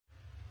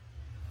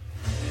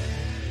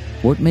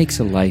What makes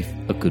a life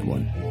a good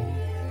one?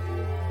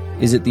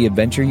 Is it the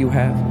adventure you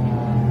have?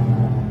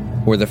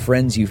 Or the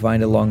friends you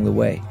find along the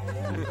way?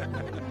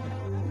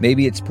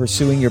 Maybe it's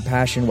pursuing your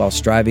passion while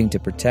striving to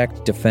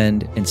protect,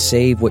 defend, and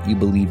save what you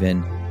believe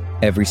in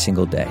every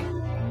single day.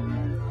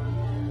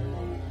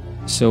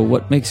 So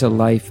what makes a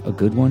life a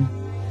good one?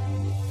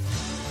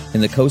 In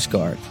the Coast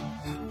Guard,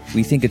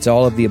 we think it's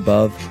all of the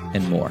above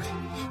and more.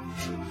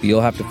 But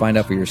you'll have to find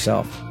out for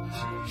yourself.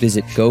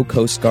 Visit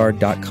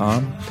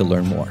gocoastguard.com to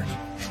learn more.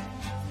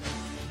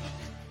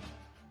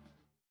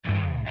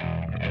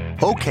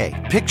 Okay,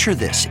 picture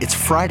this. It's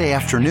Friday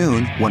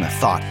afternoon when a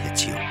thought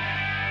hits you.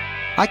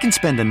 I can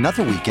spend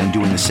another weekend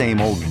doing the same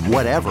old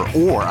whatever,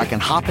 or I can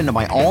hop into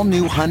my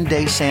all-new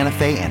Hyundai Santa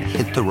Fe and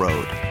hit the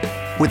road.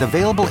 With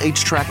available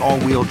H-Track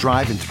all-wheel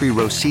drive and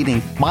 3-row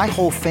seating, my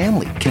whole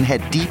family can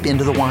head deep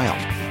into the wild.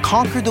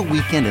 Conquer the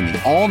weekend in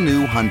the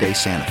all-new Hyundai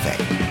Santa Fe.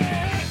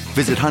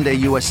 Visit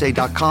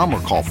HyundaiUSA.com or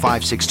call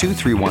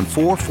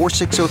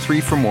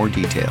 562-314-4603 for more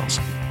details.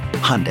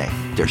 Hyundai,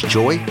 there's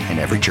joy in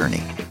every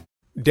journey.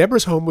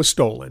 Deborah's home was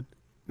stolen.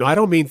 No, I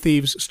don't mean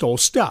thieves stole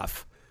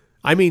stuff.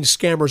 I mean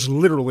scammers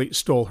literally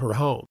stole her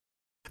home.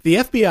 The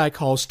FBI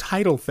calls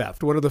title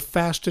theft one of the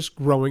fastest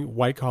growing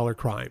white-collar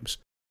crimes.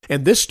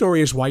 And this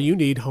story is why you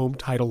need Home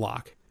Title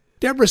Lock.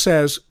 Deborah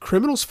says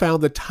criminals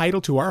found the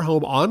title to our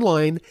home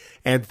online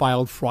and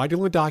filed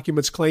fraudulent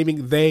documents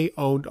claiming they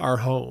owned our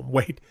home.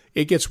 Wait,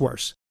 it gets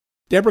worse.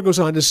 Deborah goes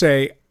on to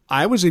say,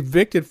 I was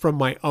evicted from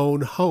my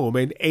own home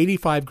and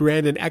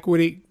 $85,000 in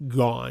equity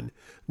gone.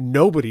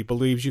 Nobody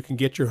believes you can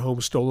get your home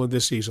stolen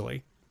this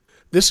easily.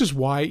 This is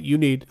why you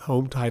need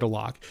Home Title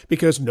Lock,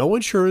 because no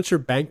insurance or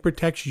bank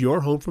protects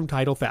your home from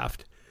title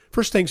theft.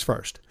 First things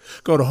first,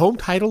 go to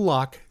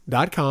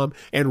HometitleLock.com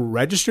and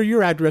register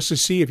your address to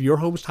see if your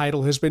home's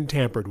title has been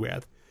tampered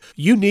with.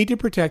 You need to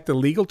protect the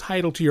legal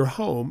title to your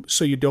home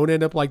so you don't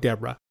end up like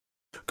Deborah.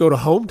 Go to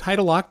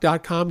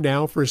HometitleLock.com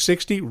now for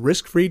 60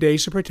 risk-free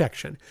days of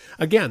protection.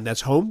 Again,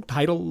 that's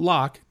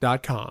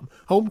HometitleLock.com.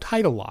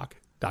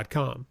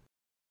 HometitleLock.com.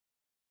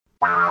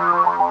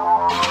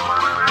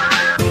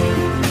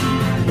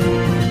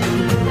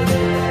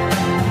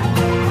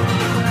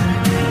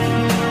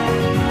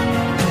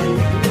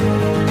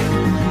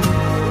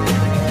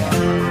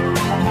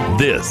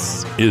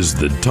 This is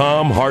the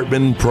Thom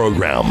Hartmann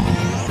Program.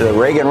 The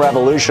Reagan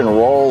Revolution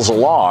rolls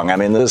along. I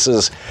mean, this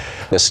is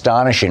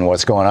astonishing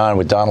what's going on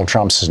with Donald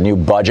Trump's new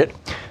budget.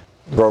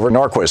 Grover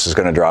Norquist is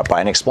going to drop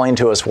by and explain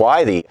to us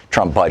why the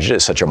Trump budget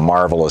is such a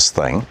marvelous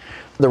thing.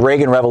 The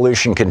Reagan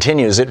Revolution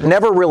continues. It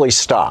never really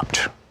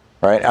stopped,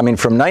 right? I mean,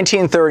 from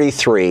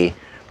 1933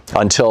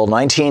 until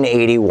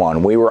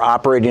 1981, we were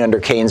operating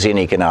under Keynesian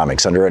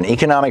economics, under an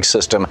economic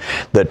system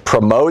that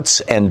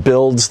promotes and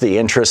builds the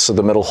interests of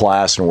the middle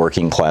class and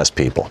working class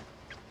people.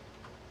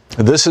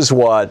 This is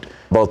what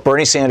both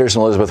Bernie Sanders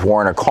and Elizabeth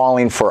Warren are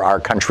calling for our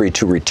country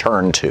to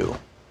return to.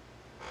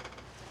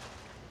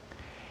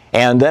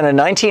 And then in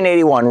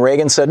 1981,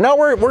 Reagan said, no,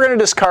 we're going to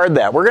discard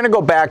that. We're going to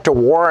go back to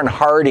Warren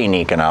Harding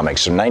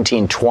economics from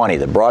 1920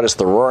 that brought us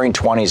the roaring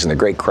 20s and the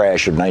great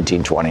crash of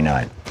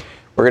 1929.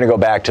 We're going to go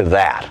back to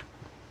that.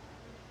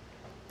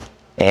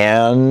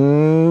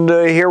 And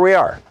here we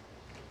are.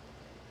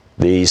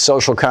 The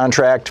social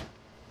contract,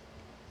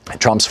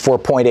 Trump's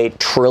 $4.8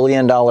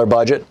 trillion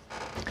budget,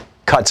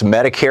 cuts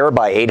Medicare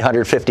by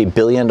 $850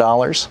 billion,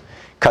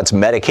 cuts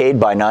Medicaid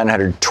by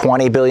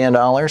 $920 billion,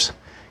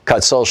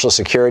 cuts Social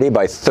Security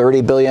by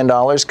 $30 billion,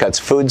 cuts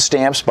food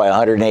stamps by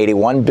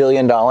 $181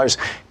 billion,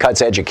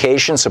 cuts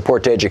education,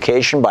 support to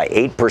education by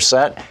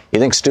 8%. You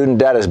think student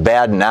debt is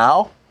bad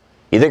now?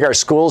 You think our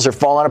schools are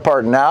falling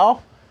apart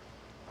now?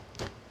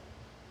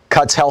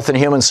 Cuts Health and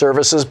Human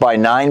Services by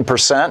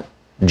 9%,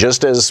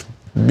 just as,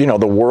 you know,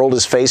 the world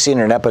is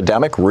facing an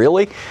epidemic.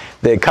 Really?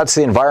 It cuts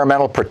the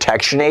Environmental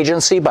Protection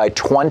Agency by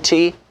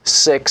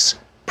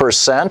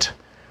 26%.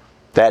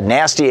 That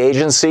nasty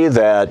agency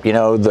that, you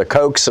know, the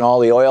Kochs and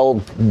all the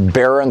oil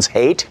barons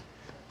hate.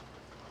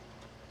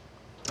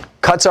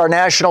 Cuts our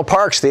national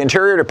parks, the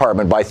Interior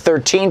Department, by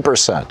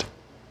 13%.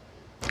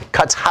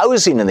 Cuts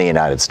housing in the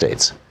United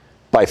States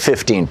by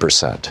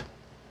 15%.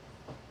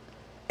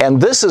 And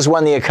this is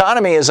when the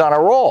economy is on a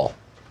roll.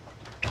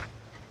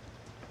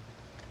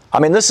 I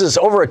mean, this is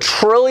over $1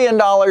 trillion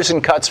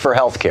in cuts for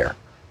health care.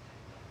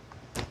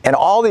 And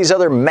all these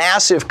other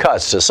massive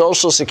cuts to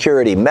Social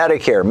Security,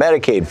 Medicare,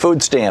 Medicaid,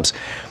 food stamps,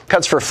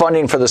 cuts for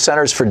funding for the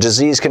Centers for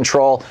Disease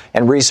Control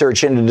and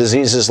research into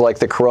diseases like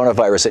the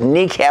coronavirus. It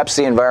kneecaps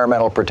the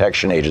Environmental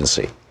Protection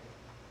Agency.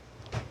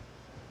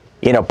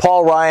 You know,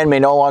 Paul Ryan may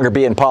no longer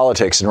be in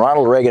politics and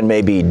Ronald Reagan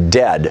may be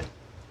dead.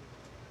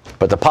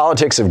 But the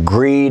politics of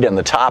greed and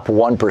the top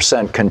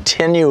 1%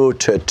 continue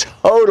to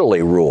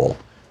totally rule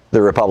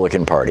the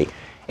Republican Party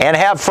and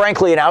have,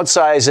 frankly, an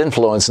outsized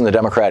influence in the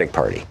Democratic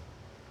Party.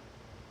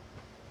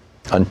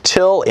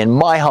 Until, in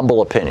my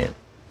humble opinion,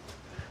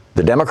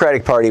 the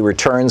Democratic Party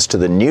returns to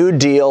the New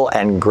Deal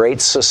and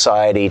Great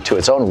Society, to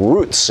its own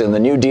roots in the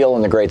New Deal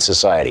and the Great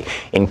Society,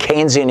 in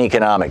Keynesian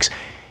economics,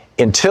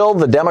 until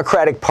the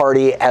Democratic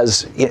Party,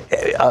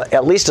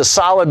 at least a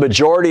solid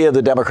majority of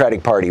the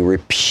Democratic Party,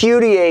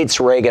 repudiates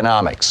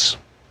Reagonomics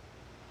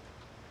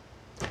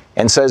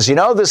and says, you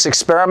know, this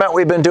experiment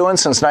we've been doing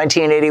since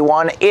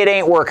 1981, it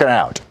ain't working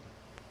out.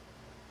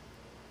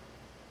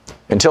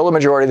 Until the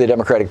majority of the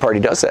Democratic Party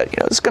does that,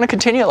 it's going to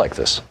continue like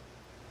this.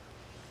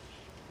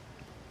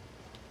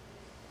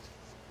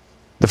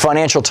 The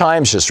Financial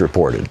Times just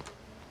reported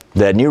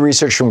that new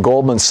research from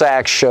Goldman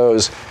Sachs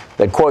shows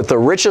that, quote, the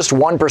richest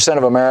 1%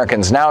 of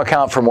Americans now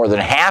account for more than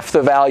half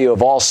the value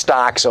of all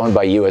stocks owned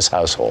by U.S.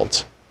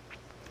 households.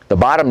 The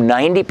bottom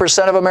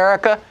 90% of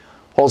America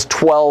holds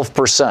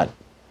 12%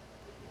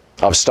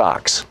 of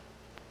stocks.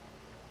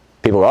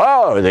 People go,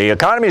 oh, the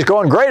economy's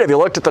going great. Have you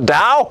looked at the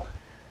Dow?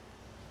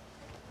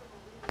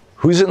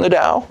 Who's in the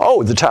Dow?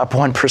 Oh, the top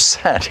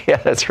 1%. Yeah,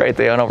 that's right.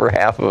 They own over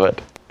half of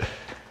it.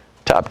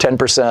 Top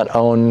 10%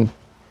 own,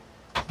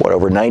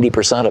 over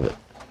 90% of it.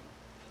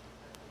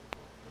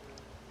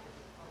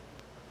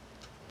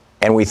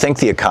 And we think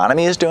the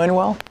economy is doing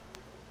well?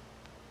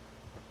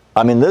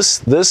 I mean,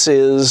 this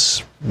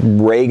is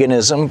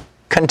Reaganism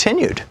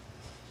continued.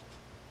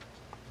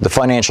 The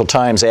Financial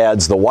Times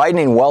adds, the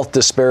widening wealth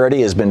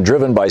disparity has been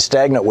driven by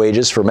stagnant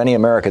wages for many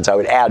Americans. I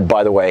would add,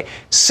 by the way,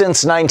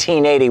 since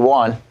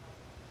 1981,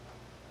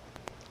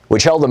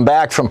 which held them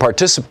back from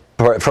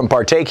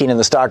partaking in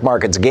the stock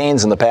market's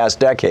gains in the past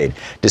decade.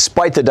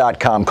 Despite the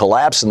dot-com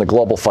collapse and the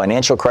global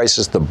financial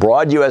crisis, the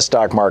broad U.S.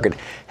 stock market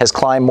has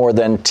climbed more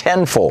than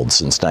tenfold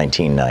since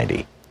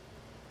 1990.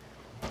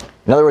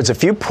 In other words,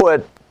 if you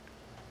put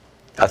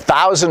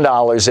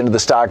 $1,000 into the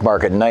stock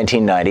market in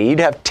 1990, you'd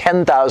have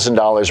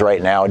 $10,000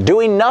 right now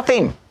doing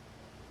nothing.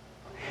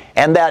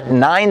 And that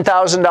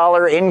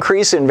 $9,000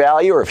 increase in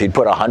value, or if you'd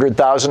put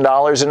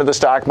 $100,000 into the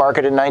stock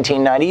market in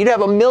 1990, you'd have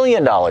 $1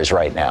 million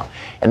right now.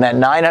 And that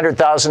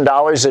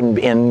 $900,000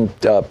 in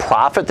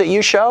profit that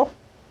you show,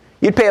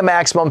 you'd pay a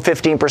maximum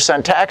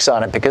 15% tax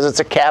on it because it's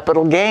a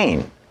capital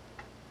gain.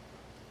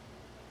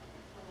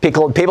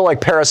 People like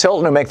Paris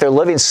Hilton, who make their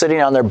living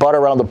sitting on their butt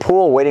around the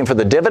pool waiting for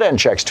the dividend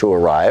checks to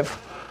arrive,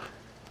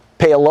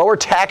 pay a lower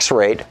tax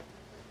rate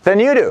than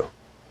you do.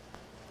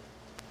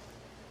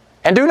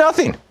 And do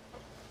nothing.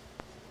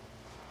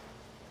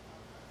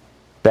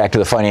 Back to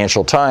the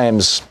Financial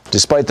Times.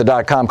 Despite the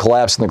dot-com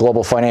collapse and the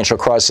global financial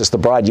crisis, the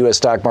broad U.S.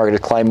 stock market has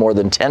climbed more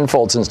than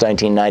tenfold since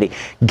 1990.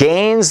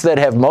 Gains that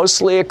have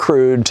mostly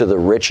accrued to the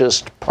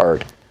richest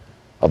part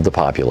of the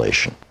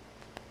population.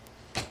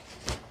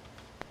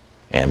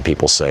 And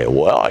people say,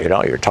 well,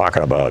 you're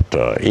talking about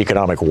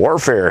economic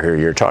warfare here.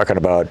 You're talking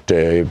about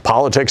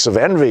politics of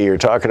envy. You're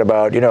talking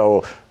about,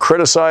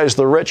 criticize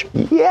the rich.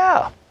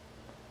 Yeah.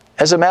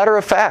 As a matter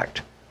of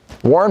fact,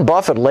 Warren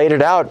Buffett laid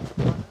it out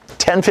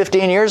 10,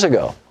 15 years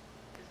ago.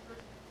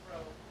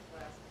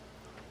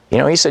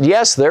 He said,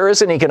 yes, there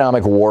is an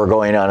economic war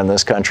going on in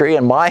this country,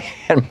 and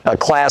a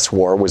class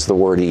war was the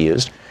word he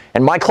used,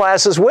 and my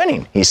class is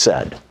winning, he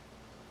said.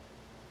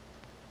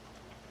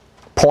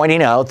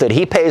 Pointing out that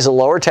he pays a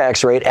lower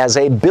tax rate as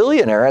a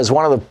billionaire, as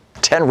one of the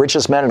 10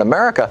 richest men in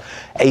America.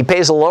 He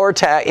pays a lower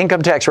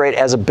income tax rate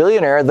as a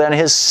billionaire than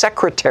his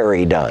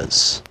secretary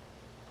does.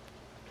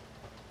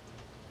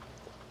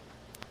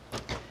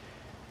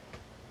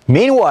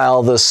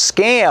 Meanwhile, the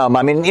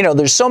scam,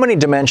 there's so many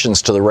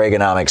dimensions to the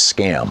Reaganomics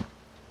scam,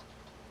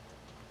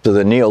 to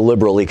the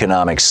neoliberal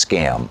economics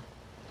scam.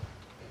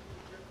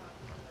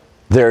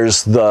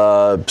 There's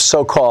the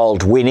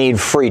so-called we need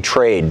free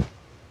trade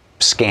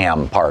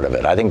scam part of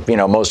it. I think,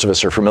 most of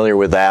us are familiar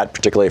with that,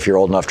 particularly if you're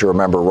old enough to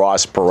remember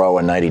Ross Perot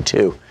in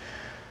 '92.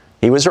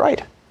 He was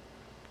right.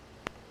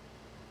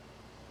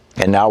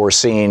 And now we're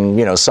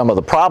seeing, some of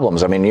the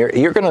problems. I mean,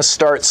 you're going to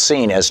start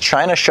seeing, as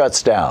China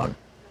shuts down,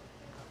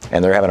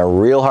 and they're having a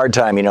real hard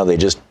time. They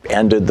just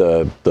ended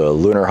the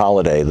lunar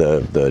holiday,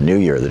 the New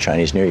Year, the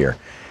Chinese New Year.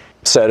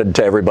 Said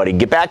to everybody,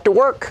 get back to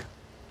work.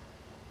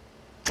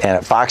 And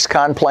at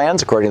Foxconn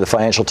plans, according to the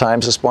Financial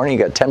Times this morning,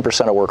 you got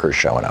 10% of workers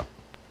showing up.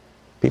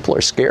 People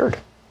are scared.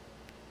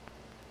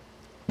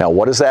 Now,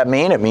 what does that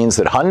mean? It means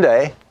that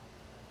Hyundai,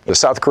 the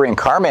South Korean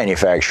car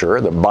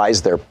manufacturer that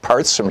buys their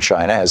parts from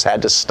China, has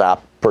had to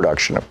stop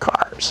production of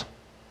cars.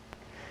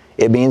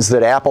 It means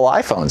that Apple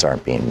iPhones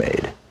aren't being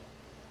made.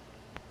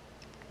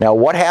 Now,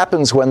 what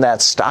happens when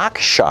that stock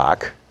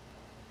shock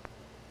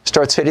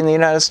starts hitting the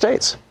United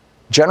States?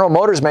 General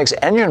Motors makes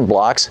engine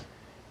blocks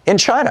in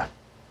China.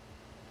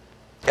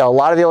 A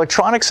lot of the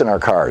electronics in our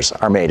cars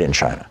are made in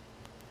China.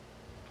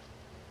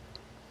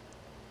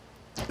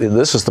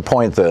 This is the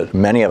point that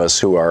many of us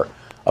who are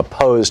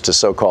opposed to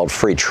so-called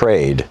free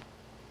trade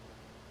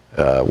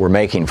were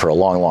making for a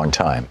long, long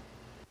time.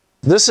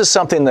 This is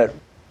something that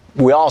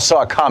we all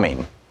saw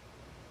coming.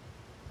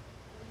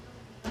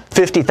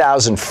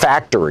 50,000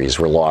 factories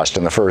were lost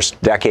in the first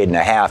decade and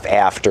a half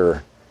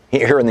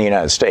here in the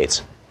United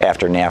States,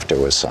 after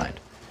NAFTA was signed.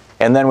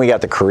 And then we got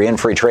the Korean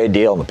Free Trade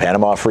Deal and the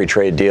Panama Free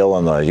Trade Deal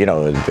and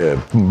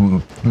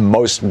the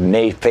most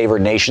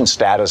favored nation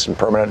status and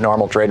permanent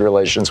normal trade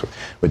relations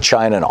with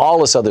China and all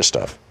this other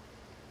stuff.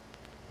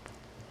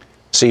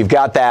 So you've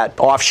got that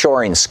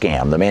offshoring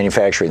scam, the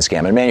manufacturing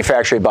scam. And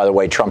manufacturing, by the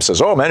way, Trump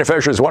says, oh,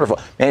 manufacturing is wonderful.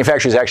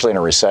 Manufacturing is actually in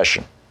a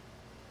recession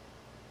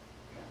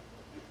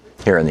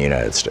here in the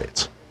United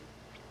States.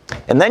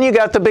 And then you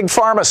got the big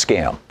pharma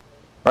scam,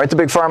 right? The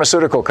big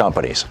pharmaceutical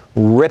companies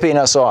ripping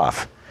us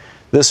off.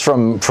 This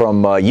from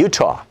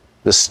Utah,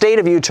 the state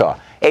of Utah,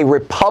 a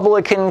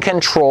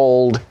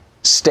Republican-controlled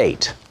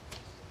state.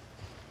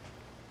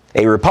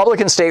 A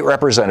Republican state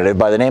representative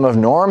by the name of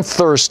Norm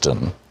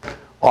Thurston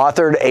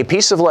authored a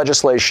piece of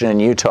legislation in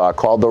Utah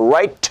called the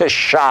Right to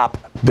Shop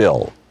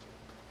Bill,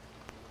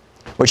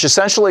 which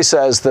essentially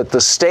says that the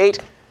state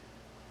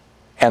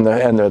and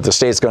the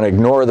state's going to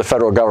ignore the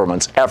federal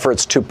government's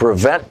efforts to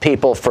prevent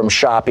people from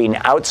shopping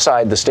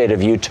outside the state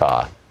of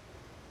Utah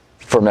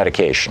for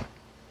medication.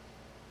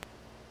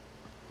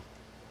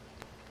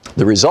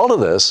 The result of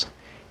this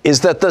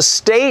is that the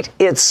state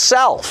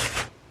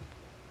itself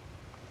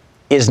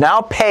is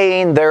now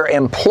paying their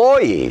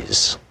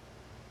employees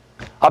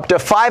up to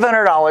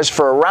 $500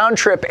 for a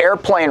round-trip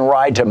airplane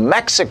ride to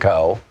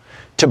Mexico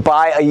to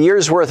buy a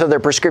year's worth of their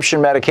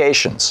prescription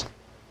medications.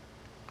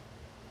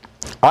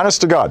 Honest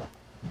to God.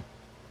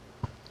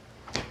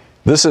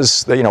 This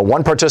is,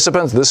 one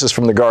participant, this is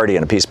from The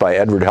Guardian, a piece by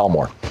Edward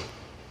Helmore.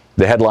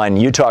 The headline,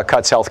 Utah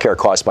cuts healthcare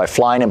costs by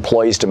flying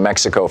employees to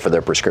Mexico for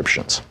their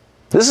prescriptions.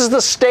 This is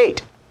the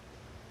state.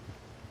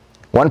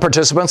 One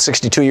participant,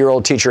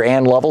 62-year-old teacher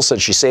Ann Lovell,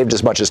 said she saved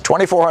as much as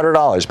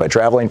 $2,400 by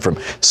traveling from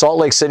Salt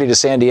Lake City to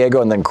San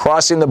Diego and then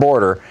crossing the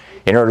border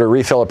in order to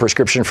refill a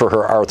prescription for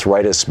her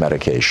arthritis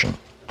medication.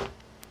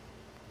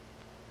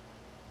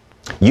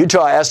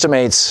 Utah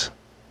estimates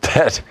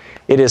that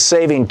it is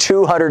saving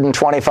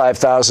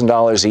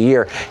 $225,000 a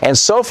year, and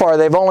so far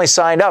they've only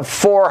signed up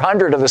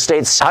 400 of the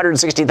state's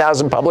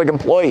 160,000 public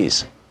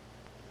employees.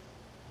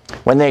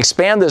 When they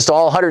expand this to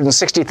all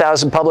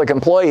 160,000 public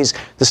employees,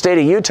 the state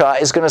of Utah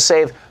is going to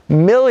save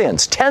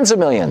millions, tens of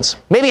millions,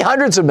 maybe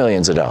hundreds of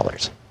millions of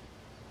dollars.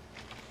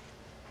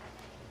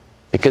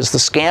 Because the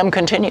scam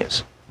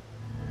continues.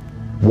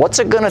 What's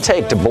it going to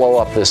take to blow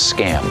up this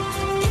scam?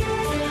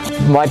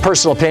 My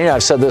personal opinion,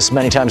 I've said this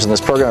many times in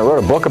this program, I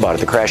wrote a book about it,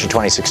 The Crash of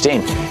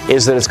 2016,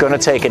 is that it's going to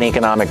take an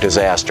economic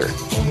disaster.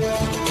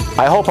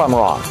 I hope I'm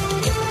wrong.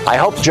 I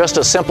hope just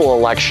a simple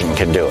election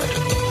can do it.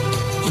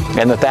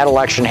 And that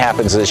election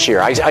happens this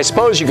year. I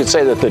suppose you could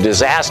say that the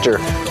disaster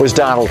was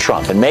Donald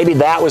Trump, and maybe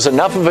that was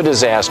enough of a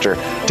disaster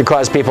to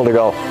cause people to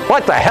go,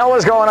 what the hell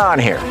is going on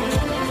here?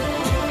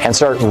 And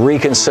start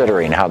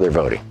reconsidering how they're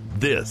voting.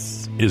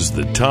 This is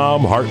the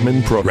Thom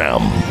Hartmann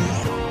Program.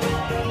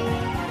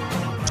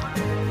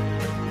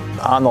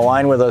 On the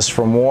line with us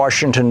from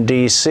Washington,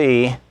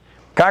 D.C.,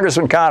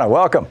 Congressman Khanna,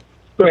 welcome.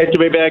 Great to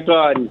be back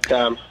on,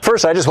 Tom.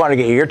 First, I just wanted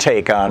to get your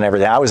take on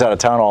everything. I was out of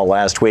town all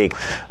last week.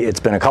 It's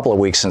been a couple of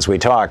weeks since we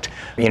talked.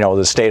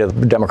 The state of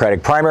the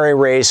Democratic primary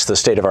race, the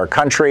state of our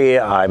country.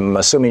 I'm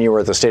assuming you were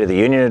at the State of the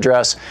Union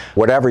address.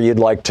 Whatever you'd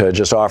like to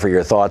just offer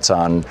your thoughts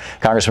on.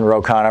 Congressman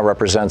Ro Khanna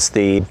represents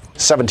the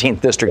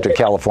 17th District of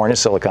California,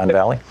 Silicon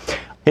Valley.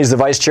 He's the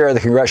vice chair of the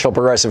Congressional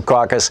Progressive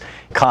Caucus.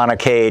 Khanna,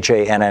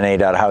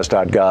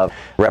 KHANNA.house.gov.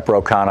 Rep.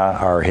 Ro Khanna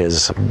are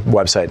his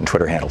website and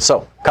Twitter handle.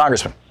 So,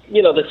 Congressman.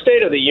 The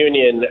State of the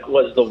Union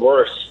was the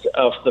worst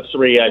of the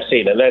three I've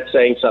seen, and that's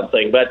saying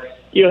something. But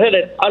you had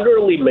an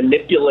utterly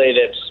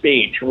manipulative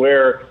speech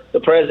where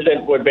the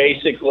president would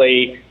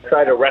basically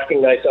try to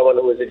recognize someone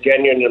who was a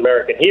genuine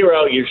American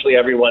hero. Usually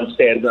everyone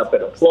stands up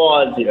and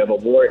applauds. You have a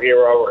war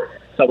hero or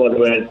someone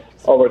who has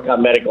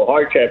overcome medical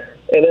hardship.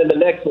 And then the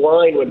next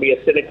line would be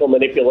a cynical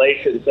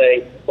manipulation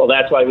saying, well,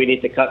 that's why we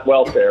need to cut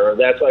welfare, or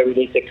that's why we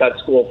need to cut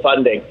school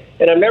funding.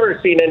 And I've never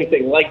seen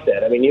anything like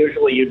that. I mean,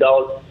 usually you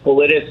don't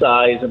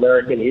politicize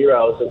American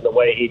heroes in the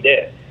way he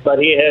did. But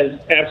he has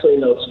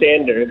absolutely no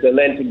standards. And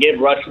then to give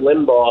Rush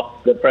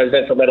Limbaugh the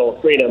Presidential Medal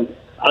of Freedom,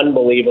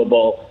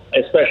 unbelievable,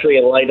 especially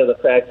in light of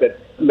the fact that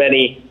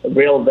many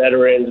real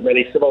veterans,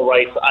 many civil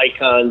rights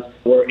icons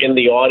were in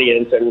the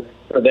audience, and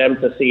for them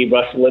to see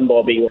Rush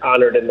Limbaugh being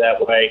honored in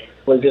that way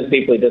was just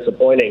deeply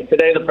disappointing.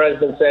 Today, the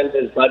president sent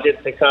his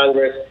budget to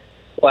Congress,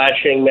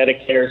 slashing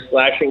Medicare,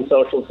 slashing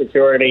Social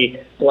Security,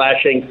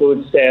 slashing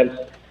food stamps.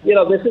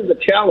 This is a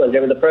challenge. I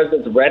mean, the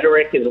president's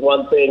rhetoric is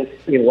one thing.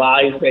 He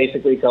lies,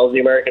 basically tells the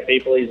American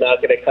people he's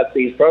not going to cut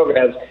these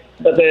programs.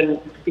 But then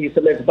he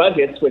submits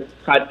budgets which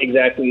cut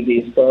exactly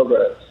these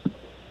programs.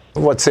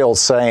 What's the old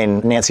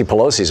saying, Nancy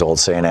Pelosi's old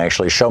saying,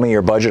 actually, show me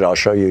your budget, I'll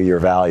show you your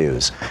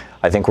values.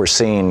 I think we're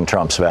seeing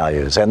Trump's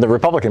values. And the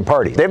Republican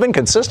Party, they've been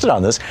consistent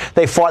on this.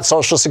 They fought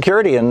Social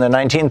Security in the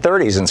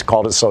 1930s and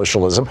called it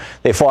socialism.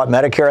 They fought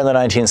Medicare in the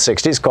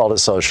 1960s, called it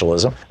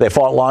socialism. They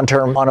fought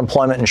long-term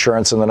unemployment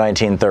insurance in the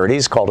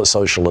 1930s, called it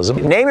socialism.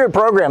 Name your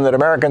program that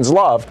Americans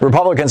love,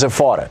 Republicans have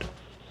fought it.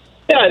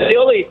 Yeah, the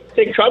only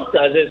thing Trump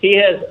does is he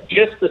has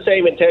just the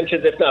same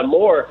intentions, if not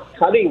more,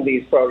 cutting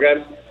these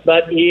programs.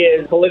 But he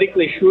is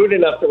politically shrewd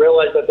enough to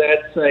realize that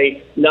that's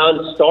a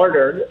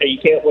non-starter. You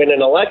can't win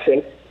an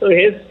election. So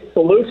his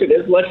solution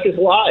is let's just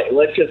lie.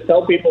 Let's just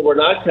tell people we're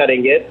not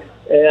cutting it.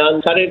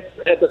 and cut it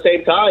at the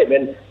same time.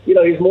 And,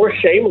 he's more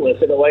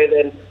shameless in a way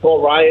than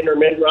Paul Ryan or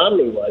Mitt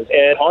Romney was,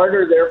 and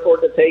harder, therefore,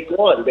 to take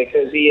one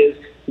because he is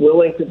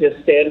willing to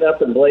just stand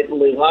up and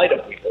blatantly lie to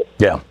people.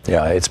 Yeah,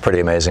 it's pretty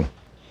amazing.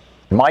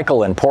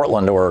 Michael in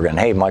Portland, Oregon.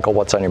 Hey, Michael,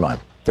 what's on your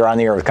mind? They're on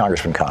the air with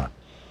Congressman Khanna. I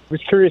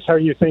was curious how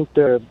you think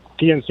the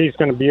DNC is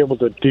going to be able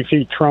to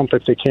defeat Trump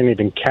if they can't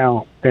even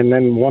count. And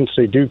then once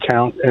they do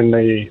count and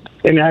they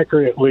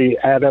inaccurately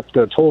add up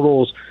the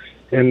totals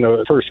in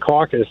the first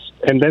caucus,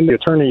 and then the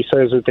attorney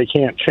says that they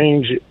can't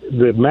change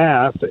the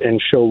math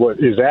and show what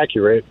is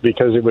accurate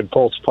because it would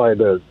falsify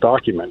the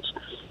documents.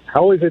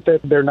 How is it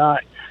that they're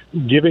not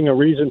giving a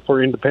reason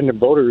for independent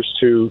voters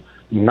to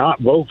not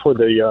vote for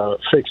the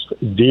fixed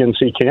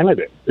DNC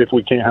candidate if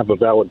we can't have a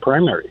valid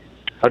primary?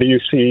 How do you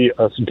see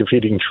us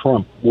defeating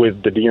Trump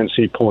with the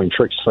DNC pulling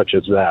tricks such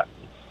as that?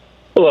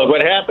 Look,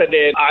 what happened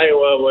in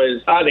Iowa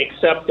was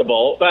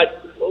unacceptable,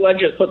 but let's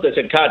just put this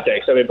in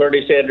context. I mean,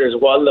 Bernie Sanders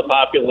won the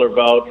popular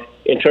vote.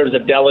 In terms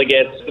of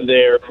delegates,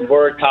 they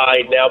were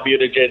tied. Now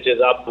Buttigieg is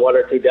up one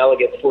or two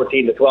delegates,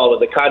 14-12, in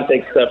the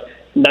context of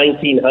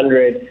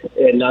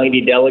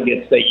 1,990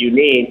 delegates that you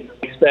need.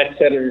 I expect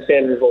Senator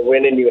Sanders will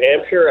win in New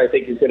Hampshire. I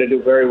think he's going to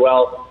do very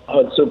well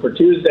on Super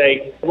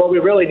Tuesday. What we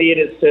really need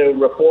is to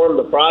reform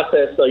the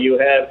process so you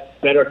have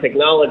better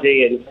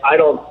technology. And I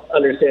don't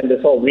understand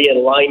this whole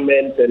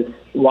realignment and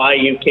why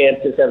you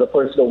can't just have a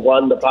person who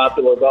won the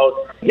popular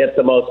vote get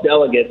the most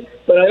delegates.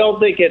 But I don't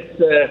think it's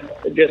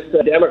just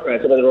the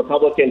Democrats. I mean, the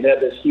Republicans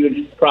had this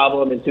huge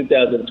problem in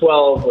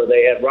 2012 where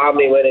they had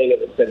Romney winning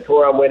and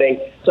Santorum winning.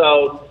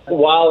 So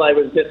while I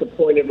was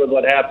disappointed with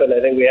what happened, I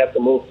think we have to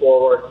move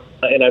forward,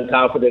 and I'm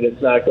confident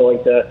it's not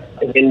going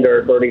to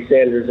hinder Bernie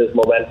Sanders'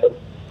 momentum.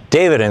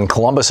 David in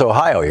Columbus,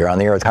 Ohio. You're on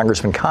the air with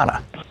Congressman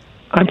Khanna.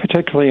 I'm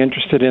particularly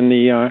interested in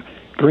the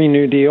Green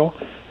New Deal.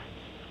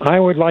 I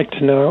would like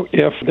to know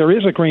if there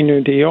is a Green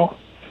New Deal.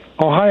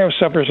 Ohio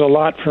suffers a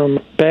lot from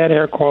bad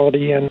air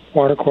quality and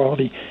water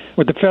quality.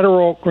 Would the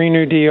federal Green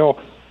New Deal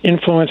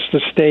influence the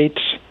states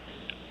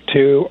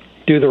to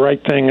do the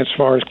right thing as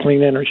far as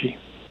clean energy?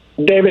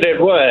 David,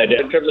 it would.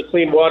 In terms of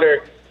clean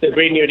water, the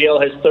Green New Deal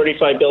has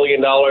 $35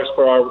 billion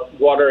for our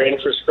water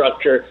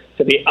infrastructure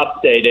to be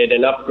updated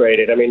and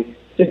upgraded. I mean,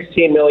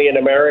 16 million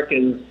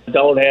Americans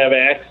don't have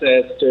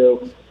access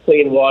to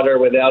clean water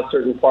without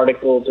certain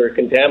particles or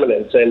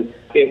contaminants, and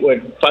it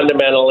would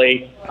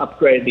fundamentally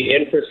upgrade the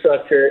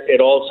infrastructure.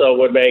 It also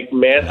would make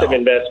massive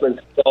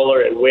investments in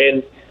solar and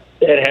wind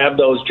and have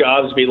those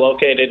jobs be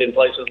located in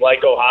places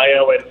like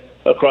Ohio and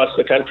across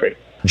the country.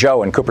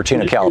 Joe in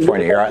Cupertino,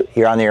 California.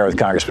 You're on the air with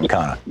Congressman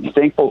Khanna.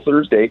 Thankful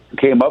Thursday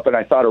came up, and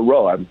I thought of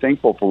Ro. I'm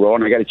thankful for Ro,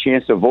 and I got a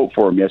chance to vote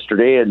for him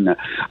yesterday. And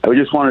I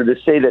just wanted to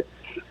say that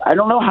I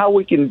don't know how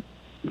we can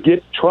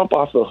get Trump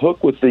off the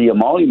hook with the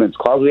emoluments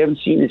clause. We haven't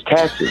seen his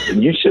taxes.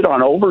 And you sit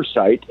on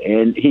oversight,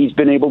 and he's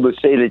been able to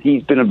say that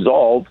he's been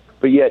absolved,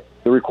 but yet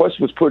the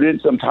request was put in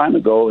some time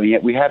ago, and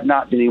yet we have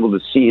not been able to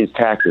see his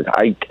taxes.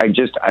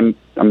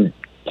 I'm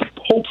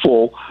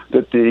hopeful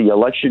that the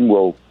election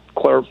will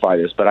clarify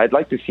this, but I'd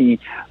like to see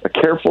a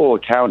careful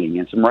accounting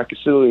and some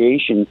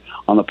reconciliation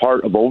on the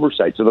part of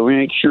oversight so that we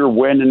make sure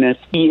when and if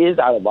he is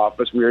out of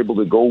office, we're able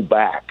to go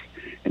back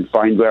and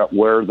find out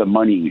where the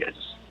money is.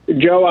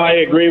 Joe, I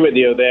agree with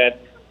you that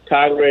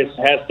Congress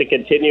has to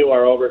continue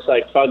our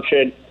oversight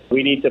function.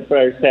 We need to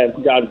first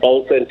have John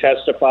Bolton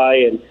testify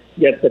and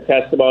get the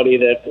testimony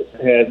that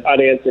has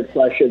unanswered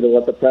questions of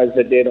what the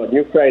president did on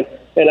Ukraine.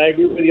 And I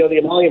agree with you on the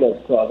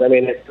emoluments clause. I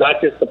mean, it's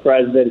not just the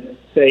president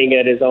staying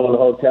at his own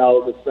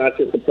hotels. It's not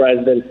just the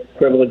president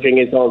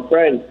privileging his own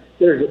friends.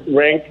 There's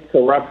rank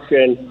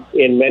corruption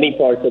in many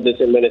parts of this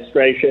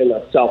administration,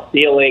 of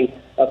self-dealing,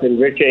 of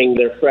enriching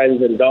their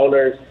friends and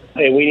donors.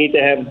 And we need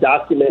to have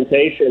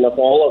documentation of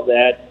all of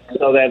that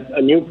so that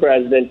a new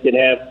president can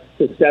have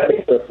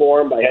systemic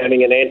reform by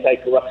having an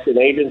anti-corruption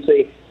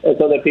agency, and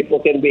so that people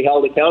can be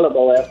held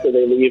accountable after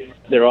they leave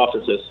their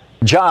offices.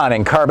 John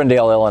in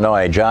Carbondale,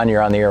 Illinois. John,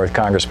 you're on the air with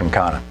Congressman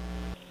Khanna.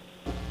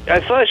 I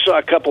thought I saw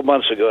a couple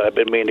months ago, I've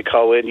been meaning to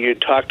call in, you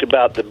talked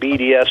about the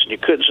BDS and you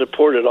couldn't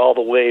support it all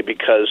the way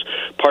because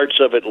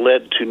parts of it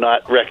led to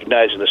not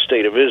recognizing the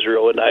state of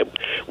Israel, and I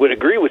would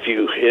agree with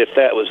you if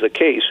that was the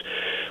case.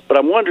 But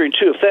I'm wondering,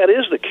 too, if that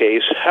is the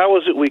case, how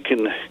is it we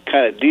can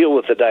kind of deal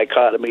with the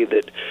dichotomy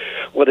that,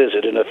 what is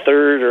it, in a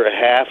third or a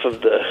half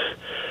of the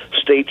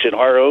states in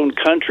our own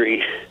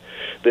country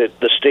that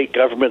the state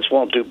governments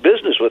won't do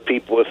business with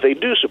people if they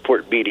do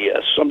support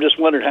BDS. So I'm just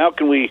wondering, how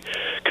can we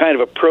kind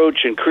of approach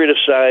and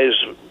criticize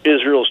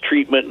Israel's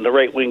treatment and the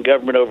right-wing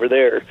government over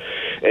there,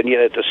 and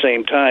yet at the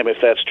same time, if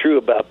that's true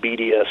about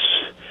BDS,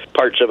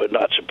 parts of it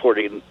not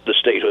supporting the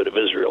statehood of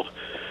Israel?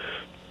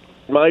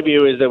 My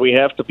view is that we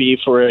have to be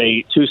for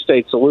a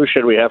two-state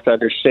solution. We have to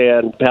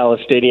understand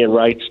Palestinian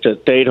rights to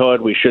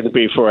statehood. We shouldn't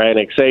be for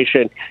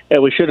annexation,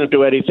 and we shouldn't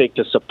do anything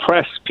to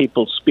suppress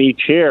people's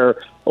speech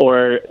here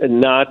or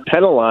not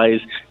penalize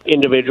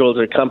individuals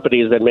or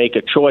companies that make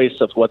a choice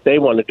of what they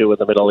want to do in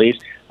the Middle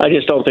East. I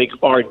just don't think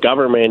our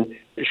government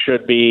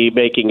should be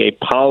making a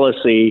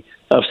policy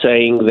of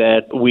saying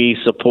that we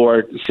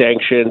support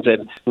sanctions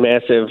and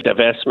massive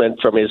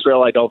divestment from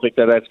Israel. I don't think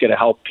that that's going to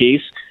help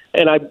peace.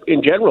 And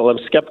in general, I'm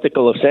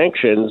skeptical of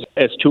sanctions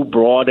as too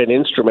broad an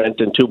instrument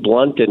and too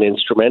blunt an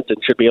instrument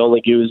and should be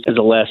only used as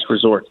a last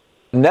resort.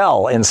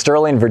 Nell in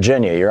Sterling,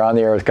 Virginia. You're on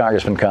the air with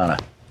Congressman Khanna.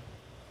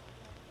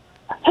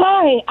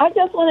 Hi. I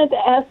just wanted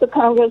to ask the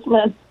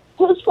congressman,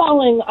 who's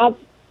following up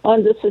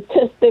on the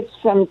statistics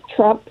from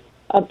Trump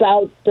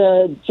about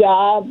the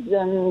jobs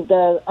and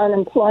the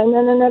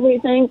unemployment and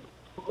everything?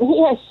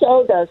 He has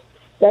showed us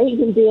that he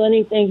can do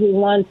anything he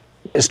wants.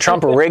 Is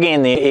Trump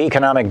rigging the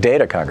economic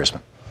data,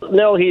 Congressman?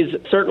 No, he's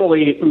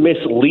certainly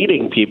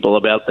misleading people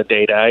about the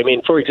data. I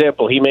mean, for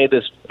example, he made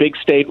this big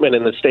statement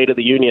in the State of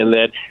the Union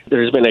that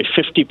there's been a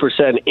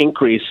 50%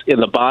 increase in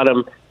the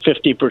bottom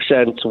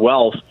 50%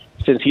 wealth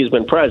since he's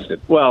been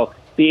president. Well,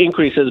 the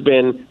increase has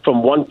been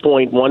from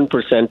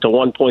 1.1% to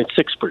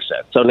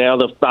 1.6%. So now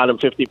the bottom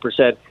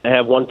 50%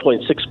 have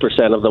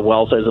 1.6% of the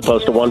wealth as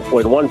opposed to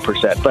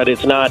 1.1%. But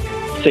it's not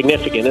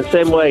significant. In the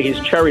same way, he's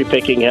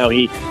cherry-picking how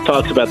he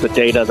talks about the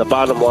data. The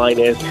bottom line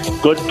is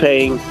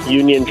good-paying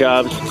union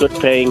jobs,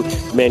 good-paying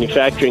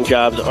manufacturing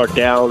jobs are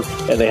down,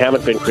 and they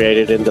haven't been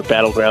created in the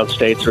battleground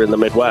states or in the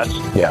Midwest.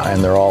 Yeah,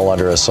 and they're all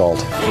under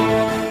assault.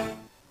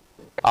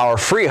 Our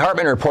free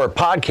Hartman Report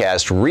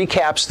podcast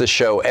recaps the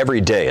show every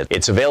day.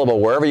 It's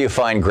available wherever you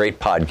find great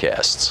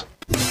podcasts.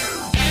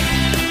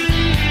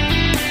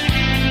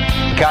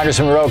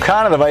 Congressman Ro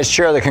Khanna, the Vice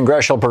Chair of the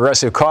Congressional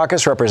Progressive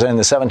Caucus, representing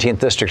the 17th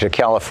District of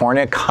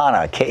California.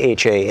 Khanna,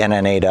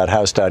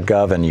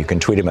 KHANNA.house.gov, and you can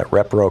tweet him at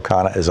Rep. Ro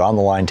Khanna, is on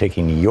the line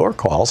taking your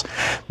calls.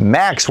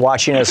 Max,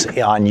 watching us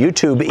on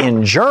YouTube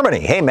in Germany.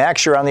 Hey,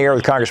 Max, you're on the air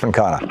with Congressman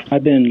Khanna.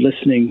 I've been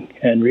listening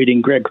and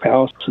reading Greg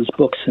Palast's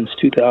book since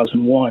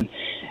 2001,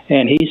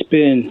 and he's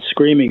been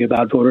screaming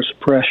about voter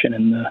suppression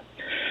in the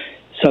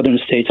southern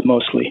states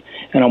mostly.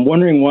 And I'm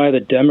wondering why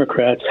the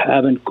Democrats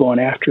haven't gone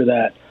after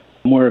that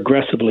more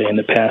aggressively in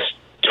the past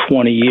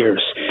 20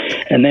 years.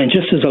 And then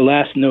just as a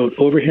last note,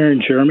 over here in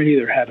Germany,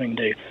 they're having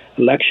the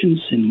elections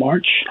in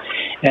March,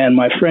 and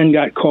my friend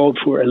got called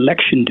for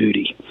election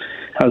duty.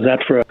 How's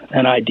that for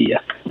an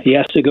idea? He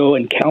has to go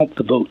and count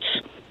the votes.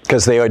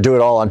 Because they do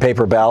it all on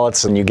paper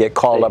ballots, and you get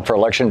called up for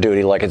election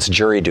duty like it's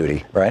jury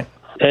duty, right?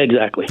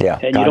 Exactly. Yeah.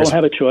 And you don't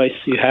have a choice.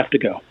 You have to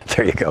go.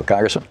 There you go,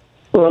 Congressman.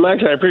 Well,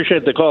 actually, I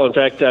appreciate the call. In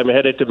fact, I'm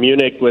headed to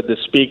Munich with the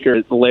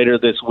speaker later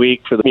this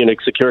week for the Munich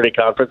Security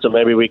Conference, so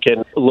maybe we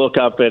can look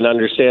up and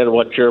understand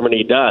what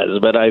Germany does.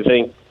 But I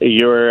think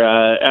you're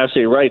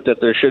absolutely right that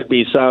there should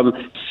be some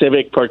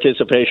civic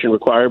participation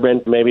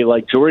requirement, maybe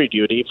like jury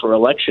duty for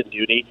election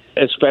duty,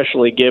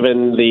 especially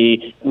given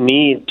the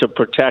need to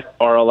protect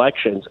our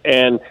elections.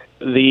 And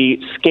the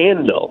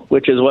scandal,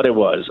 which is what it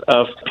was,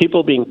 of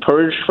people being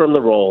purged from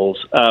the rolls,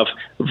 of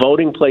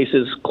voting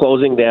places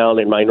closing down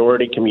in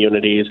minority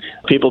communities,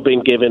 people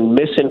being given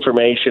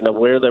misinformation of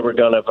where they were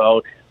going to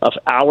vote, of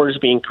hours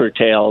being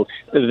curtailed,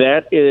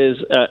 that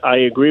is, I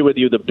agree with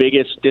you, the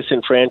biggest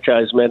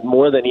disenfranchisement,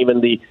 more than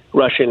even the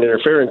Russian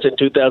interference in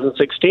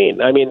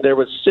 2016. I mean, there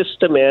was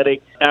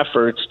systematic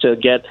efforts to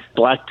get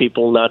black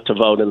people not to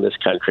vote in this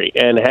country.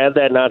 And had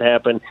that not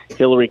happened,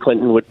 Hillary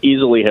Clinton would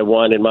easily have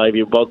won, in my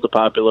view, both the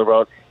popular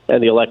vote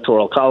and the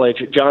Electoral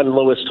College. John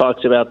Lewis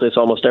talks about this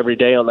almost every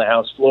day on the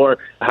House floor.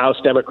 House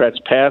Democrats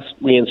passed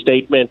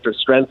reinstatement or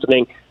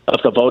strengthening of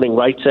the Voting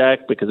Rights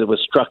Act because it was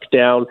struck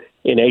down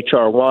in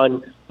H.R.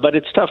 1. But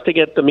it's tough to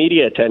get the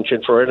media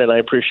attention for it, and I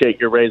appreciate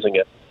your raising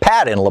it.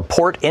 Pat in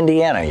LaPorte,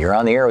 Indiana. You're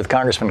on the air with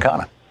Congressman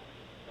Khanna.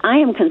 I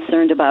am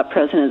concerned about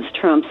President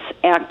Trump's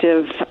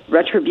active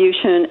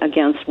retribution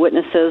against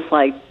witnesses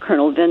like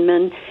Colonel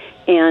Vindman.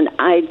 And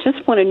I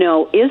just want to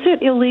know, is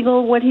it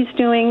illegal what he's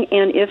doing?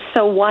 And if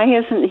so, why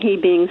isn't he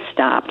being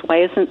stopped?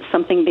 Why isn't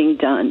something being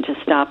done to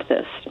stop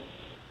this?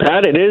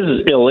 Pat, it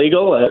is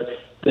illegal.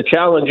 The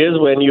challenge is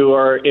when you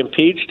are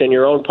impeached and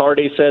your own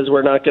party says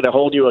we're not going to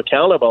hold you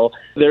accountable,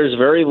 there's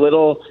very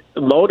little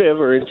motive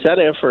or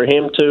incentive for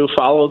him to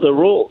follow the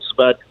rules.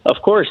 But, of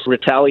course,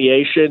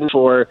 retaliation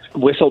for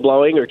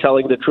whistleblowing or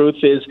telling the truth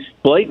is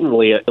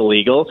blatantly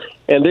illegal.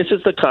 And this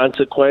is the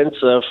consequence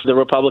of the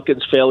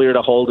Republicans' failure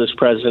to hold this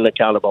president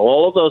accountable.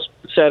 All of those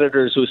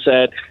senators who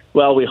said,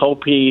 well, we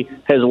hope he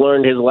has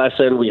learned his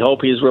lesson, we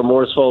hope he's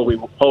remorseful,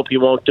 we hope he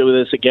won't do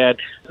this again,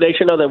 they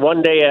should know that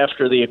one day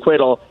after the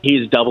acquittal,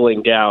 he's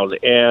doubling down.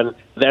 And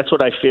that's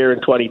what I fear in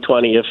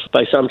 2020. If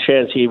by some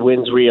chance he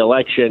wins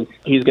re-election,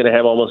 he's going to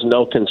have almost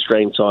no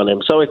constraints on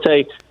him. So it's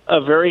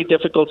a very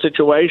difficult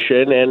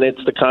situation, and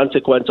it's the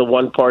consequence of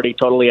one party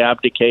totally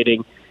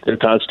abdicating their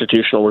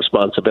constitutional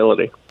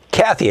responsibility.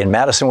 Kathy in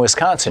Madison,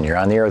 Wisconsin. You're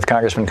on the air with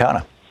Congressman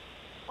Khanna.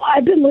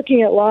 I've been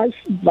looking at laws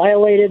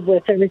violated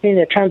with everything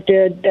that Trump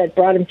did that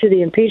brought him to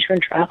the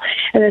impeachment trial.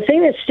 And the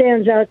thing that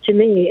stands out to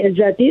me is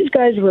that these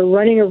guys were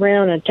running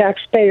around on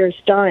taxpayers'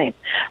 dime.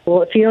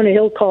 What Fiona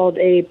Hill called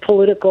a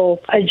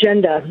political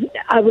agenda.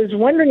 I was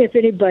wondering if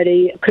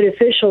anybody could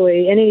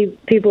officially, any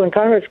people in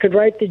Congress could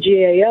write the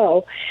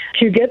GAO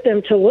to get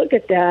them to look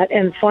at that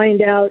and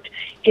find out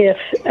if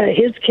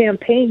his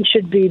campaign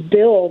should be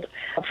billed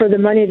for the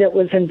money that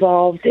was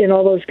involved in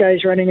all those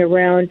guys running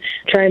around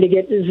trying to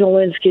get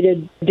Zelensky to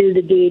do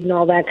the deed and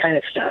all that kind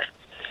of stuff.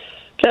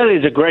 That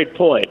is a great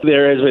point.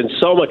 There has been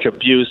so much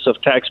abuse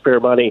of taxpayer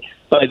money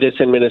by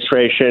this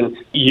administration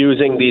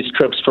using these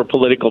trips for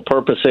political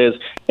purposes.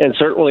 And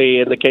certainly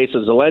in the case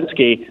of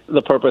Zelensky,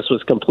 the purpose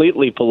was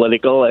completely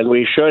political, and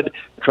we should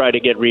try to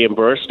get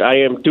reimbursed. I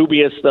am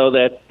dubious, though,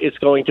 that it's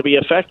going to be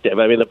effective.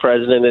 I mean, the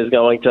president is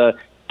going to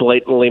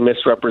blatantly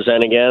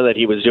misrepresent again that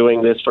he was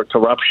doing this for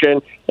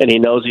corruption, and he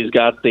knows he's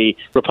got the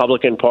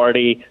Republican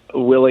Party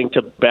willing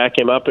to back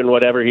him up in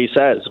whatever he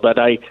says. But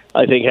I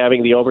think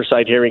having the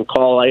oversight hearing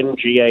call in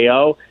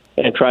GAO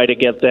and try to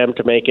get them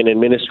to make an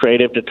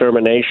administrative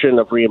determination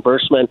of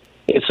reimbursement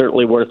is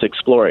certainly worth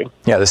exploring.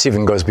 Yeah, this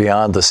even goes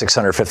beyond the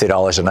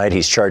 $650 a night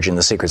he's charging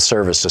the Secret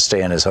Service to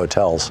stay in his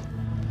hotels.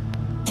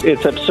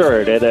 It's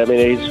absurd. And I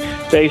mean,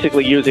 he's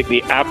basically using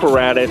the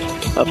apparatus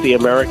of the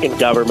American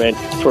government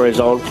for his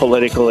own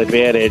political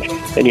advantage.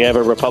 And you have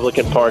a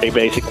Republican Party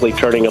basically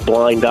turning a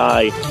blind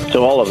eye to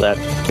all of that.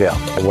 Yeah,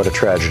 what a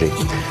tragedy.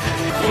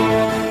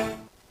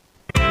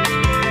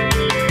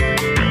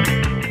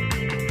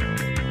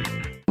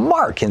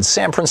 Mark in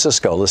San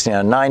Francisco, listening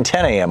on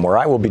 9:10 a.m., where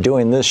I will be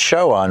doing this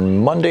show on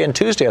Monday and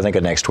Tuesday, I think,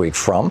 of next week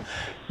from.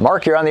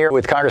 Mark, you're on the air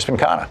with Congressman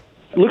Khanna.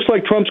 Looks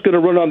like Trump's going to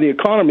run on the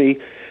economy.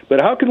 But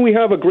how can we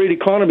have a great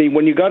economy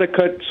when you got to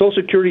cut Social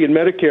Security and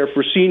Medicare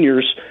for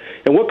seniors?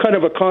 And what kind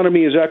of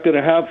economy is that going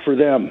to have for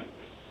them?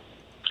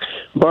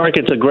 Mark,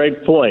 it's a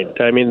great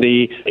point. I mean,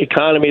 the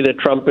economy that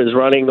Trump is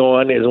running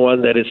on is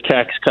one that is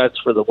tax cuts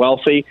for the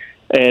wealthy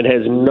and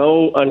has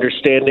no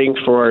understanding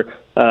for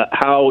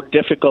how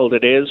difficult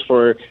it is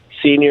for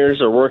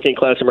seniors or working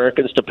class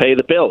Americans to pay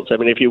the bills. I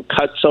mean, if you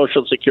cut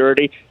Social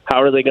Security,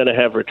 how are they going to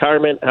have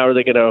retirement? How are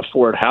they going to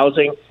afford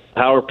housing?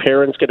 How are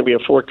parents going to be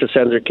afford to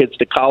send their kids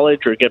to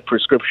college or get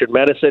prescription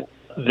medicine?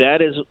 That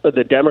is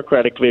the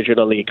Democratic vision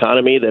on the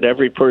economy, that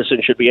every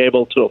person should be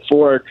able to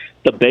afford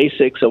the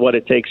basics of what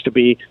it takes to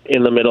be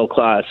in the middle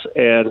class.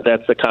 And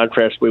that's the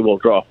contrast we will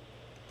draw.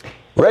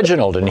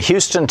 Reginald in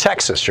Houston,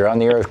 Texas. You're on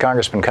the air with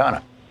Congressman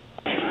Khanna.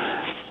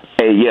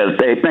 Hey, yes.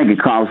 Hey, thank you,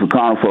 Congressman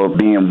Khanna, for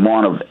being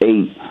one of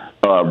 8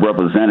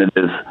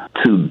 representatives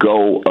to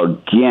go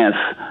against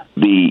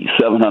the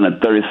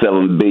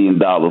 $737 billion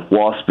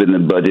war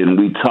spending budget. And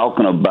we're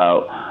talking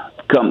about,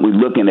 we're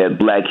looking at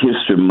Black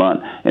History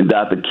Month, and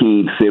Dr.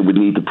 King said we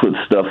need to put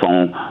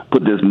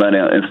this money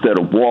instead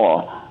of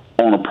war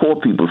on a poor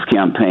people's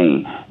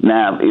campaign.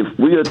 Now, if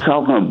we are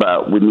talking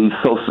about we need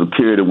Social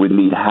Security, we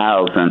need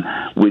housing,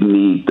 we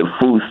need the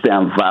food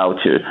stamp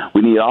voucher,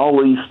 we need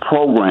all these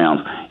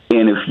programs.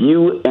 And if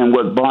you and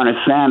what Bernie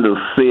Sanders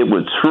said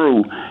was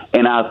true,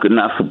 and I could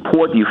not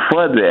support you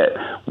for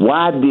that,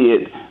 why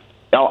did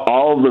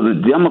all of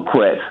the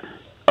Democrats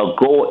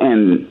go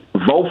and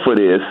vote for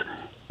this,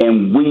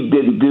 and we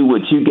didn't do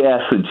what you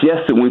guys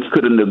suggested? We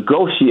could have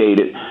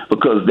negotiated,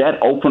 because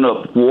that opened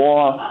up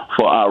war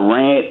for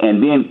Iran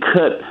and then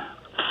cut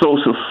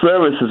social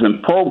services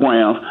and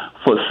programs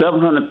for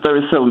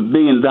 $737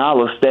 billion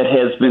that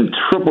has been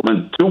tripled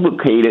and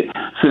duplicated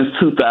since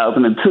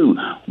 2002.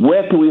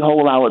 Where can we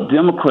hold our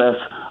Democrats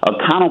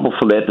accountable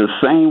for that the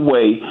same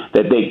way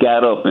that they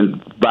got up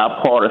in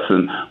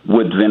bipartisan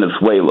with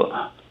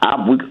Venezuela?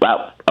 I'm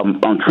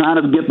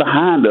trying to get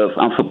behind us.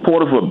 I'm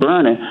supportive of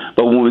Bernie,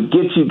 but when we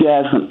get you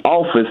guys in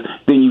office,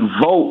 then you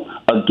vote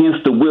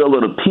against the will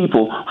of the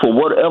people for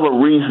whatever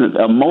reason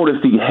or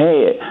motive you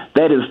had.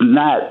 That is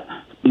not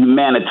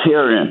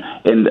humanitarian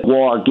and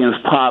war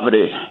against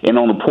poverty and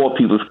on the poor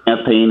people's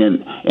campaign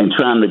and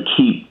trying to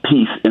keep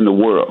peace in the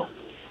world.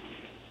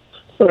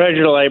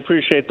 Reginald, I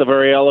appreciate the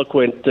very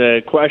eloquent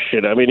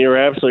question. I mean, you're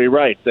absolutely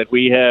right that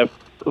we have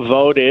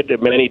voted,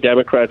 many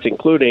Democrats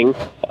including,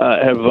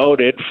 have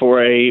voted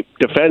for a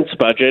defense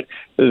budget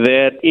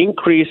that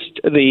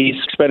increased the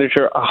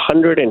expenditure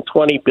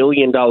 $120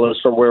 billion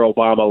from where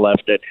Obama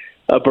left it.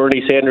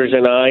 Bernie Sanders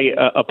and I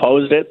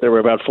opposed it. There were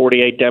about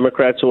 48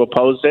 Democrats who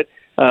opposed it.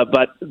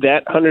 But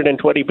that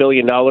 $120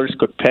 billion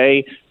could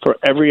pay for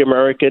every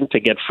American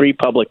to get free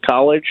public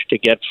college, to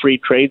get free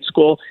trade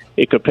school.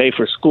 It could pay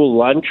for school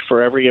lunch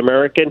for every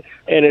American.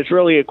 And it's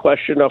really a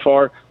question of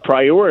our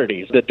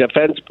priorities. The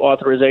defense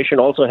authorization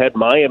also had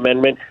my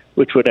amendment,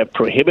 which would have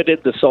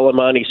prohibited the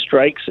Soleimani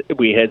strikes.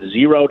 We had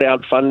zeroed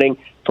out funding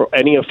for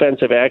any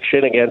offensive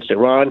action against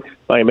Iran.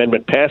 My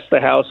amendment passed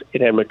the House. It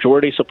had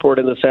majority support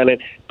in the Senate,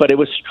 but it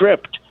was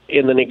stripped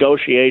in the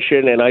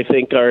negotiation, and I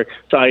think our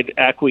side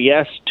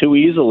acquiesced too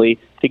easily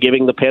to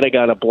giving the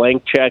Pentagon a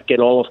blank check and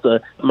all of the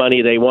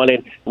money they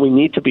wanted. We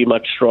need to be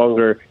much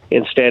stronger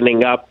in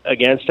standing up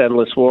against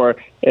endless war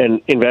and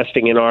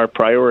investing in our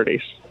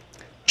priorities.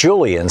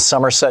 Julie in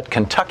Somerset,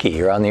 Kentucky.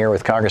 You're on the air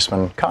with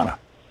Congressman Khanna.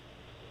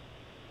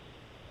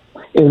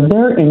 Is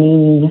there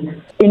any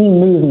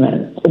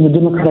movement in the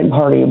Democratic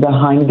Party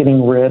behind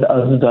getting rid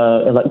of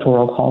the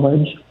Electoral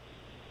College?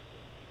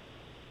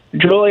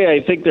 Julie,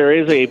 I think there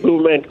is a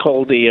movement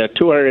called the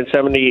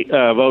 270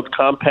 vote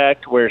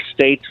compact, where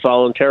states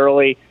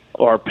voluntarily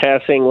are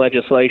passing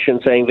legislation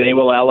saying they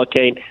will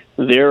allocate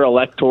their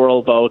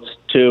electoral votes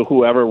to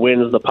whoever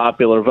wins the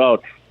popular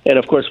vote. And,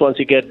 of course, once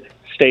you get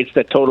states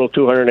that total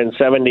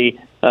 270,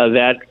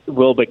 that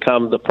will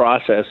become the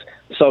process.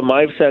 So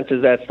my sense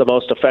is that's the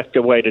most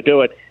effective way to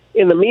do it.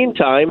 In the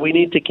meantime, we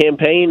need to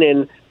campaign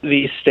in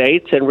these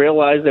states and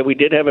realize that we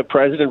did have a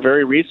president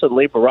very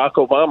recently, Barack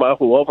Obama,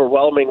 who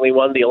overwhelmingly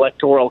won the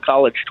Electoral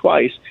College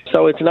twice.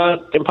 So it's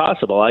not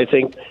impossible. I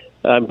think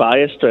I'm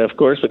biased, of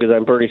course, because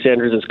I'm Bernie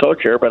Sanders'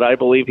 co-chair, but I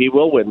believe he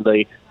will win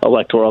the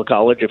Electoral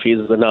College if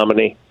he's the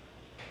nominee.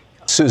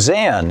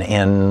 Suzanne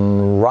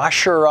in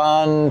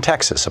Rocheron,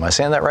 Texas. Am I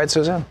saying that right,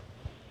 Suzanne?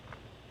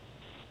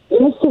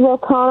 Mr. Ro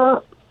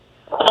Khanna,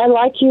 I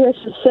like you as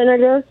a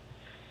senator,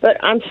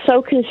 but I'm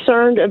so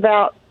concerned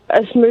about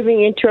us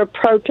moving into a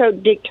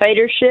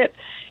proto-dictatorship,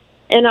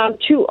 and I'm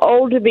too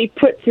old to be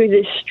put through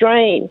this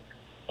strain.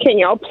 Can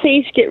y'all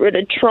please get rid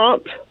of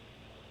Trump?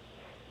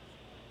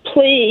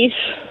 Please.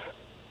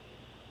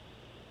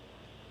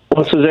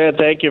 Well, Suzanne,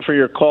 thank you for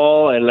your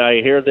call, and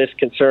I hear this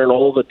concern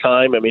all the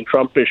time. I mean,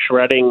 Trump is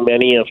shredding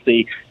many of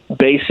the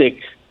basic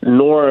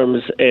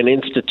norms and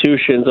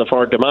institutions of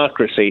our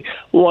democracy.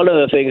 One of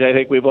the things I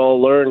think we've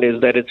all learned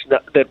is that it's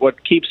not that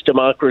what keeps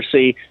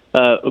democracy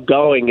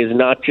going is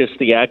not just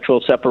the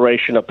actual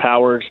separation of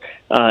powers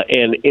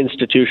and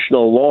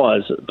institutional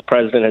laws. The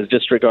president has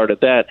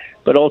disregarded that,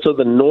 but also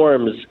the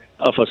norms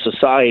of a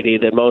society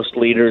that most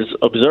leaders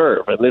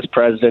observe. And this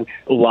president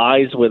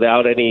lies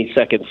without any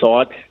second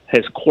thought,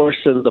 has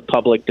coarsened the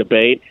public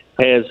debate,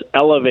 has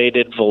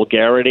elevated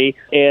vulgarity,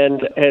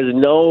 and has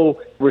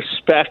no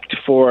respect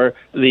for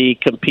the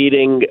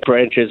competing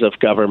branches of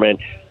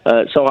government.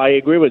 So I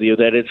agree with you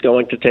that it's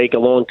going to take a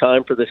long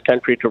time for this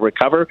country to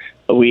recover.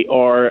 We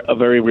are a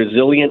very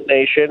resilient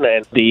nation,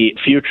 and the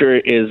future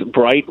is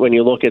bright when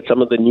you look at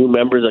some of the new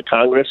members of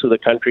Congress who the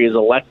country is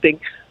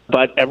electing.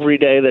 But every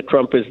day that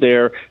Trump is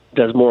there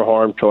does more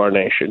harm to our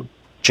nation.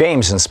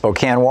 James in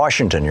Spokane,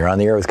 Washington. You're on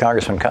the air with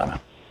Congressman Khanna.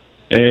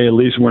 Hey, at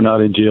least we're not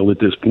in jail at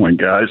this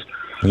point, guys.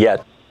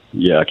 Yet.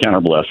 Yeah, count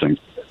our blessings.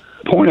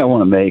 The point I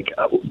want to make,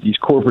 these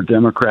corporate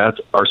Democrats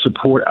are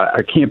support.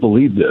 I can't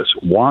believe this.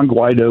 Juan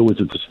Guaido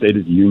was at the State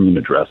of the Union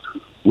address,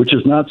 which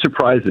is not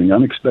surprising,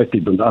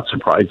 unexpected, but not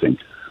surprising.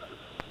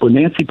 But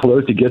Nancy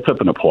Pelosi gets up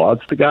and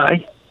applauds the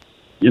guy.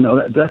 You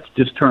know, that's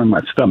just turned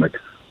my stomach.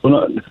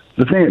 Well,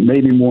 the thing that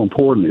may be more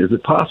important, is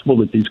it possible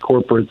that these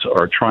corporates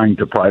are trying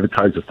to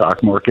privatize the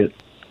stock market,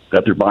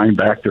 that they're buying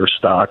back their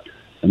stock,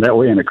 and that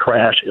way in a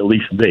crash, at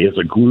least they as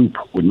a group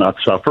would not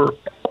suffer?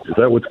 Is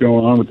that what's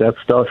going on with that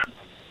stuff?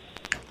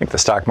 I think the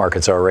stock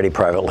market's already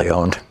privately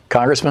owned.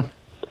 Congressman?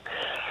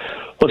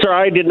 Well, sir,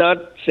 I did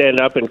not stand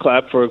up and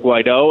clap for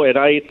Guaido, and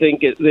I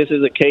think this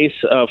is a case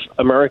of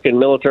American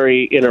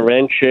military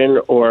intervention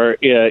or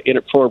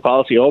foreign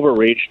policy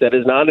overreach that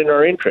is not in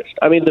our interest.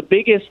 I mean, the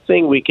biggest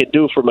thing we could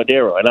do for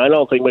Maduro, and I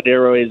don't think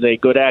Maduro is a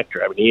good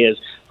actor. I mean, he has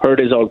hurt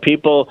his own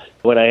people.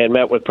 When I had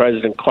met with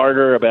President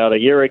Carter about a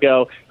year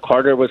ago,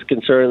 Carter was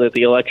concerned that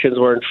the elections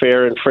weren't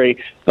fair and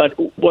free. But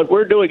what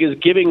we're doing is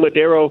giving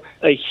Maduro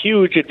a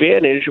huge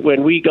advantage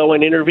when we go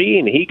and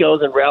intervene. He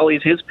goes and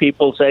rallies his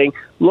people saying,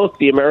 look,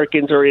 the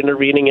Americans are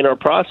intervening in our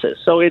process.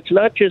 So it's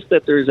not just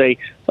that there's a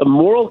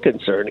moral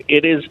concern.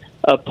 It is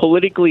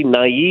politically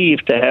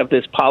naive to have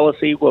this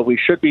policy. What we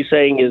should be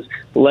saying is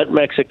let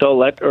Mexico,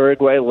 let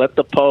Uruguay, let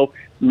the Pope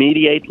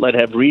mediate, let's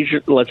have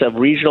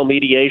regional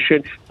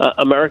mediation.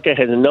 America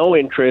has no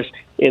interest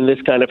in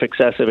this kind of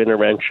excessive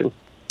intervention.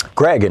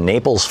 Greg in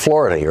Naples,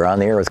 Florida. You're on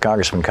the air with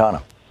Congressman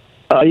Khanna.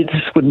 I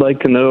just would like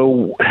to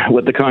know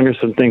what the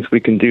congressman thinks we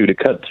can do to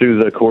cut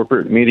through the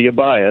corporate media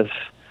bias,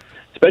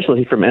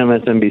 especially from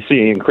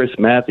MSNBC and Chris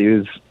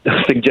Matthews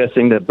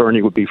suggesting that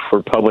Bernie would be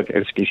for public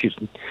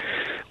execution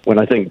when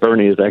I think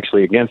Bernie is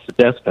actually against the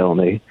death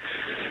penalty.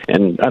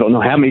 And I don't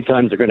know how many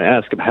times they're going to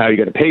ask him how you're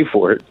going to pay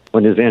for it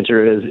when his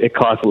answer is it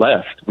costs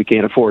less. We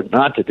can't afford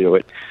not to do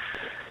it.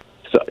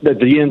 So the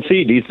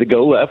DNC needs to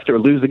go left or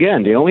lose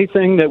again. The only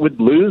thing that would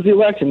lose the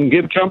election and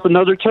give Trump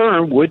another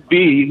term would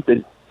be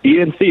the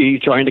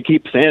DNC trying to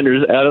keep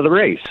Sanders out of the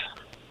race.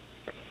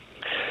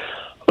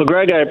 Well,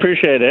 Greg, I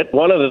appreciate it.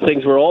 One of the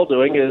things we're all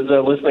doing is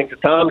listening to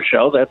Thom's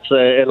show. That's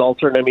an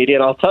alternative media.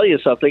 And I'll tell you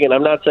something, and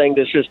I'm not saying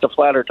this just to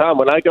flatter Thom.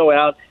 When I go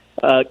out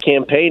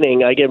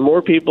campaigning, I get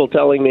more people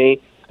telling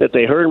me that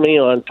they heard me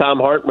on Thom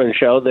Hartmann's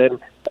show than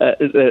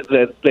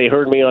that they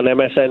heard me on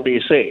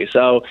MSNBC.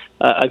 So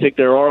I think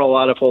there are a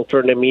lot of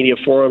alternative media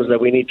forums that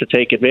we need to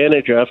take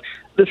advantage of.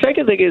 The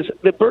second thing is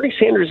that Bernie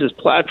Sanders'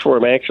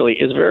 platform actually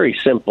is very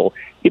simple.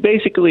 He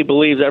basically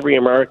believes every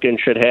American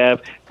should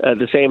have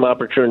the same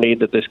opportunity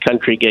that this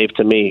country gave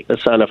to me, a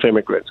son of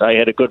immigrants. I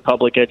had a good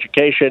public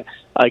education.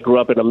 I grew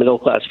up in a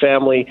middle-class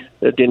family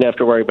that didn't have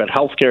to worry about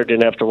health care,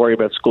 didn't have to worry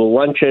about school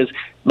lunches.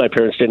 My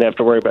parents didn't have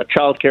to worry about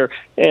child care.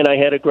 And I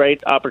had a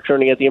great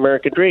opportunity at the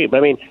American dream. I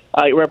mean,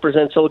 I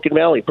represent Silicon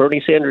Valley.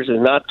 Bernie Sanders is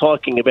not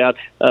talking about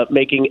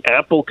making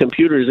Apple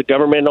computers a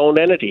government-owned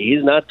entity.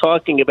 He's not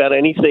talking about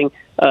anything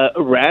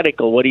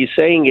radical. What he's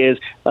saying is,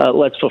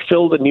 let's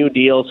fulfill the New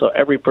Deal so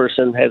every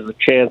person has the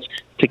chance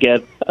to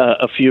get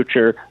a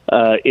future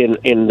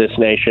in this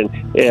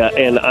nation.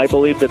 And I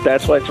believe that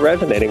that's why it's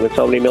resonating with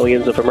so many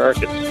millions of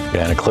Americans.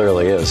 Yeah, and it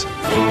clearly is.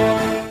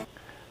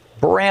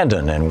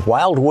 Brandon in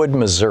Wildwood,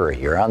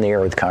 Missouri. You're on the air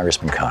with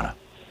Congressman Khanna.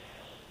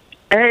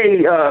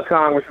 Hey,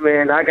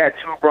 Congressman, I got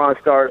 2 Bronze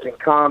Stars in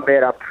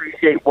combat. I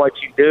appreciate what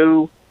you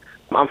do.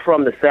 I'm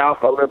from the South.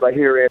 I live out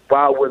here in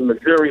Wildwood,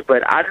 Missouri.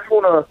 But I just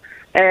want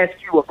to ask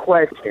you a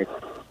question.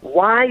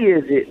 Why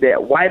is it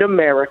that white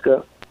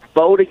America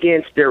vote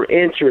against their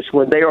interests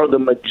when they are the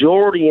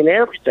majority in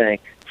everything?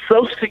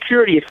 Social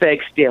Security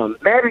affects them.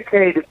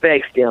 Medicaid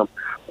affects them.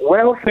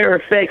 Welfare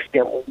affects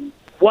them.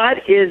 What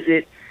is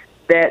it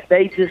that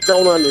they just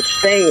don't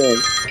understand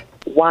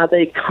why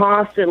they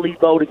constantly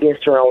vote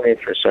against their own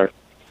interests, sir?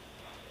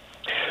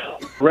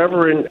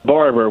 Reverend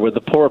Barber with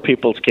the Poor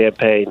People's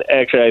Campaign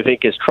actually, I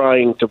think, is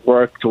trying to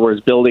work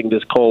towards building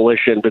this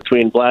coalition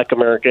between black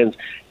Americans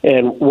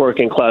and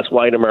working-class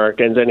white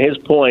Americans. And his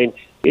point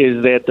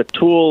is that the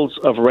tools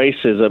of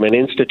racism and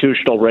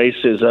institutional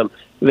racism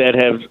that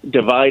have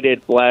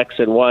divided blacks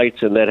and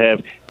whites and that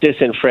have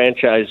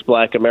disenfranchised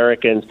black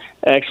Americans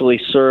actually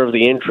serve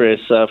the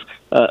interests of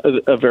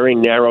a very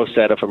narrow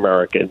set of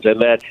Americans,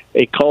 and that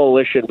a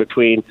coalition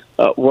between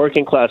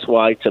working-class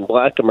whites and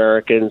black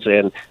Americans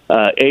and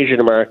Asian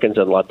Americans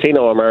and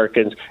Latino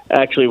Americans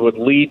actually would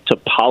lead to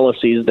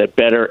policies that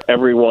better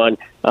everyone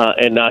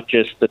and not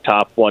just the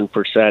top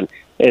 1%.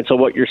 And so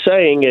what you're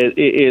saying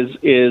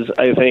is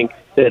I think,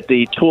 that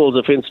the tools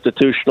of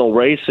institutional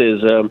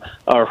racism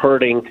are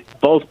hurting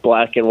both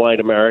black and white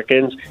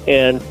Americans.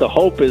 And the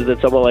hope is that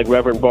someone like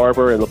Reverend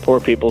Barber and the Poor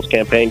People's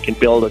Campaign can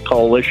build a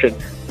coalition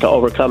to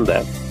overcome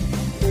that.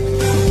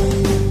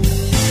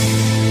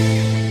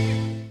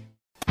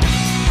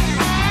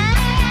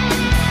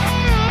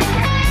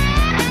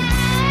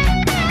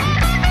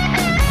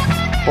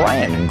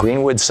 Brian in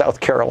Greenwood, South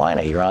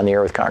Carolina. You're on the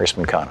air with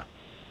Congressman Khanna.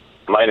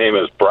 My name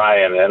is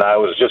Brian, and I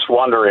was just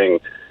wondering,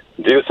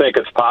 do you think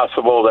it's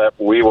possible that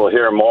we will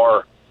hear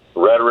more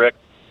rhetoric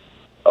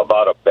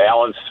about a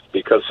balance?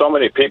 Because so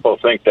many people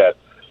think that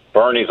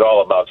Bernie's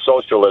all about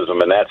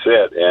socialism and that's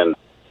it. And,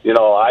 you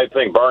know, I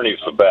think Bernie's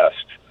the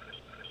best.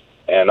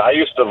 And I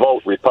used to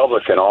vote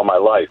Republican all my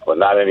life, but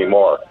not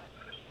anymore.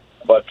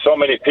 But so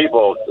many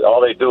people, all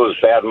they do is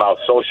badmouth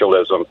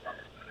socialism,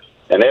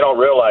 and they don't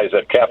realize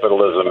that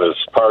capitalism is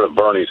part of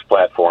Bernie's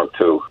platform,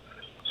 too.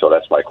 So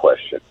that's my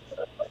question.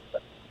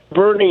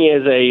 Bernie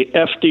is a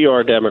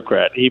FDR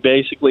Democrat. He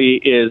basically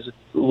is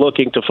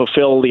looking to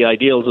fulfill the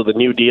ideals of the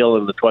New Deal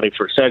in the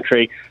 21st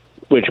century,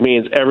 which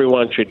means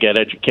everyone should get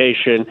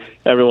education,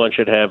 everyone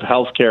should have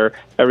health care,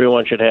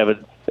 everyone should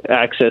have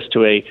access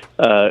to a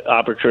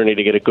opportunity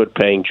to get a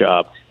good-paying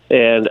job.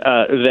 And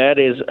that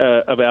is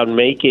about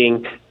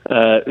making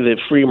the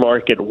free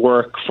market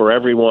work for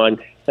everyone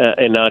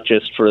and not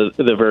just for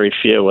the very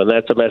few. And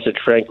that's a message,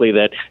 frankly,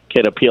 that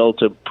can appeal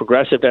to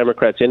progressive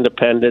Democrats,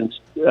 independents,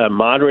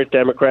 moderate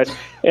Democrats,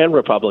 and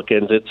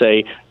Republicans. It's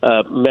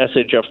a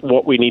message of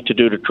what we need to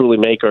do to truly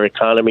make our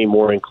economy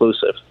more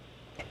inclusive.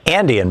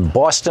 Andy in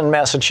Boston,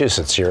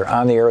 Massachusetts. You're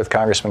on the air with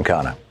Congressman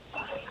Khanna.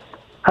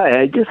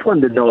 Hi, I just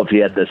wanted to know if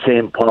you had the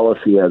same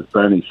policy as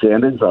Bernie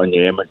Sanders on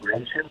your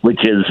immigration, which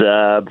is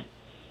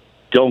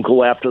don't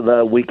go after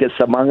the weakest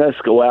among us,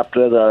 go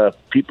after the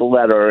people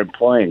that are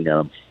employing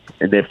them.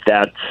 And if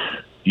that's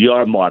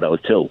your motto,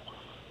 too.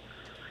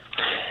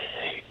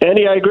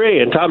 Andy, I agree.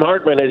 And Thom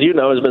Hartmann, as you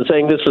know, has been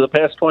saying this for the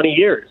past 20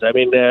 years. I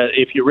mean,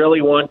 if you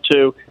really want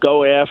to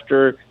go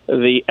after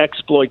the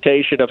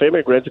exploitation of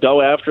immigrants,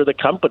 go after the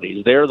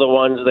companies. They're the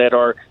ones that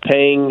are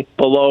paying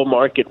below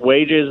market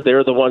wages.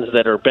 They're the ones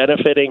that are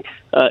benefiting.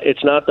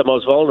 It's not the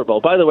most vulnerable.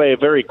 By the way,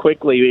 very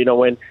quickly, you know,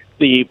 when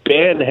the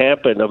ban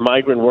happened of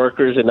migrant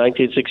workers in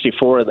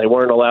 1964 and they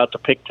weren't allowed to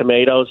pick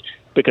tomatoes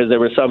because there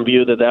was some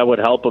view that that would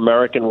help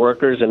American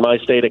workers in my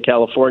state of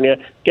California,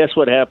 guess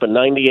what happened?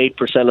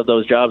 98% of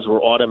those jobs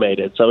were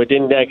automated. So it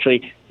didn't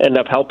actually end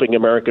up helping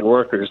American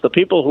workers. The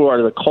people who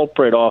are the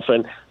culprit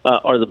often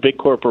are the big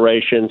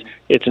corporations.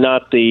 It's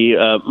not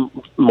the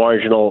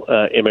marginal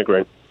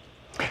immigrant.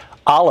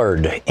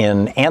 Allard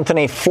in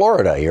Anthony,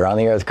 Florida. You're on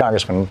the air with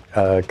Congressman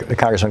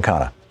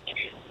Khanna.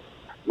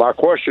 My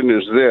question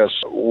is this.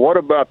 What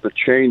about the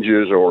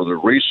changes or the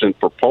recent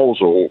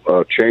proposal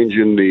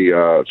changing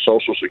the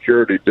Social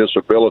Security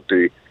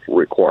disability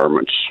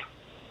requirements?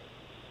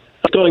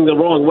 It's going the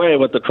wrong way,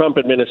 what the Trump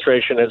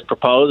administration has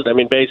proposed. I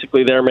mean,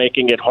 basically, they're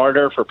making it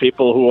harder for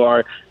people who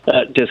are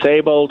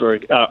disabled or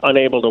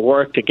unable to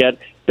work to get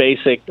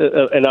basic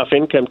enough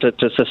income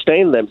to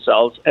sustain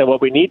themselves. And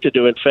what we need to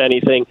do, if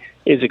anything,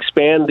 is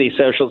expand the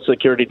Social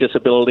Security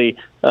disability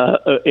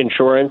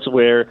insurance,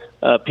 where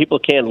people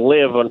can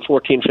live on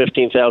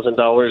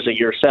 $14,000-15,000 a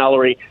year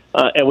salary,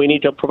 and we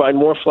need to provide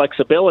more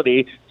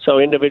flexibility so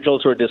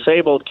individuals who are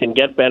disabled can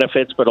get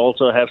benefits, but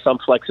also have some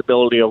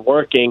flexibility of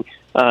working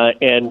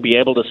and be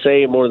able to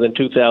save more than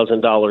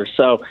 $2,000.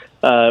 So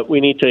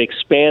we need to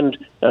expand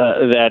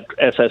that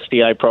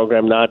SSDI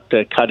program, not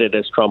cut it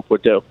as Trump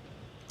would do.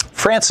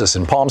 Francis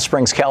in Palm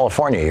Springs,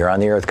 California. You're on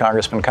the air with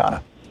Congressman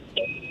Khanna.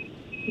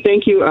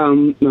 Thank you,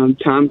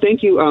 Tom.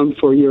 Thank you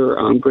for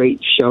your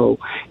great show.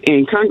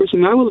 And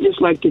Congressman, I would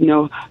just like to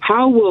know,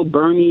 how will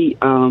Bernie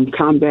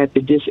combat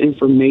the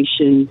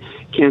disinformation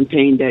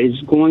campaign that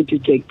is going to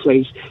take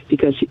place,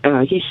 because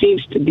he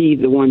seems to be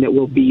the one that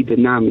will be the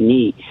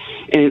nominee?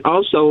 And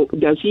also,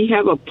 does he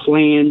have a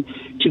plan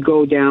to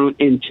go down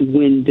and to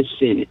win the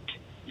Senate?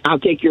 I'll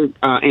take your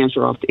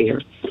answer off the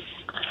air.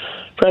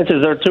 Francis,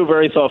 there are two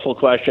very thoughtful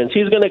questions.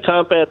 He's going to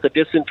combat the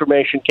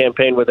disinformation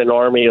campaign with an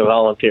army of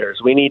volunteers.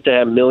 We need to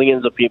have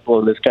millions of people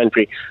in this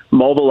country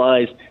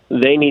mobilized.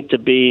 They need to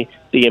be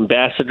the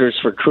ambassadors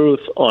for truth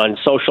on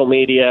social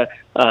media,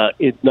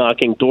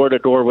 knocking door to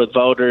door with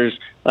voters,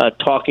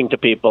 talking to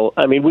people.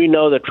 I mean, we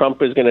know that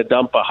Trump is going to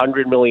dump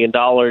 $100 million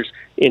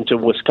into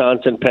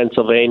Wisconsin,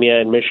 Pennsylvania,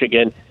 and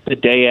Michigan the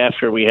day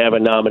after we have a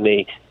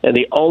nominee. And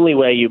the only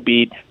way you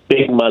beat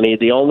big money,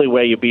 the only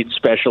way you beat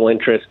special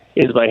interests,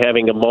 is by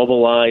having a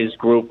mobilized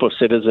group of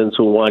citizens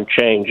who want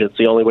change. It's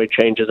the only way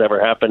change has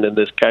ever happened in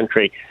this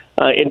country.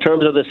 In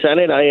terms of the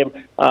Senate, I am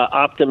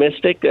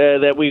optimistic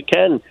that we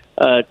can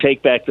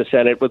take back the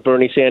Senate with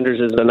Bernie Sanders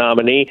as the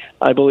nominee.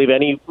 I believe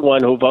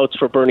anyone who votes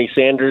for Bernie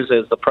Sanders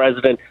as the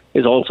president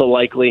is also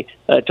likely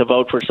to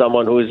vote for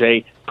someone who is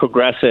a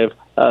progressive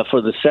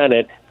for the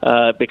Senate,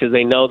 because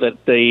they know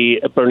that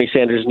Bernie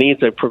Sanders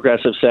needs a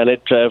progressive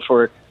Senate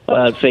for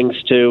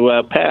things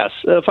to pass.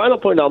 The final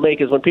point I'll make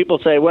is when people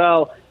say,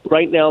 well,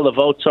 right now the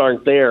votes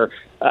aren't there.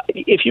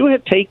 If you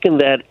had taken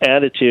that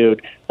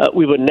attitude,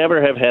 we would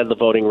never have had the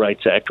Voting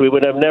Rights Act. We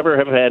would have never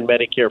have had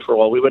Medicare for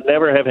all. We would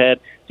never have had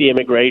the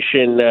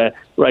Immigration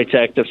Rights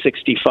Act of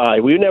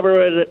 65. We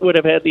never would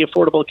have had the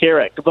Affordable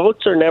Care Act. The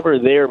votes are never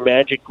there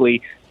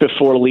magically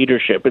before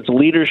leadership. It's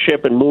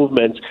leadership and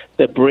movements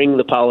that bring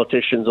the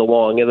politicians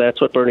along, and that's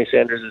what Bernie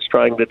Sanders is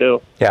trying to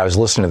do. Yeah, I was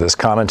listening to this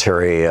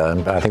commentary, I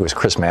think it was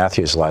Chris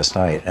Matthews last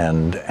night,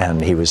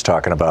 and he was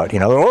talking about, the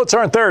votes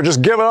aren't there,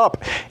 just give it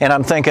up. And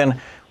I'm thinking,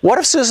 what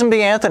if Susan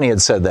B. Anthony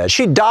had said that?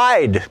 She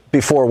died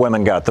before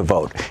women got the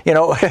vote.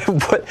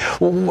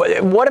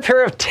 What if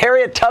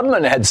Harriet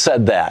Tubman had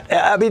said that?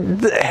 I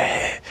mean,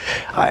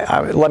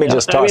 let me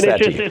just toss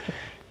that to you.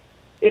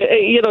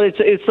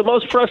 It's the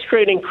most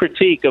frustrating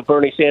critique of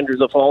Bernie Sanders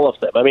of all of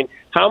them. I mean,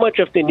 how much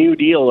of the New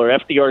Deal or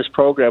FDR's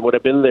program would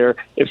have been there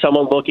if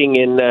someone looking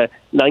in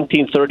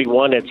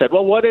 1931 had said,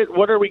 well, what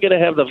are we going to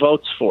have the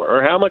votes for?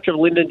 Or how much of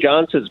Lyndon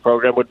Johnson's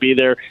program would be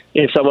there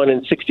if someone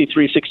in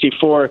 63,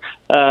 64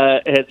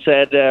 had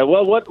said,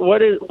 well, what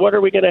are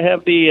we going to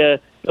have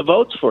the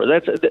votes for?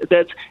 That's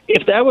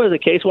if that were the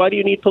case, why do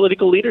you need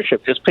political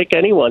leadership? Just pick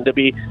anyone to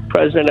be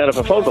president out of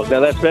a phone book. Now,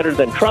 that's better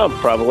than Trump,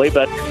 probably,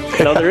 but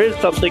there is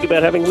something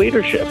about having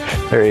leadership.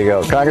 There you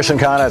go. Congressman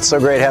Khanna, it's so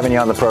great having you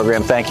on the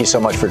program. Thank you so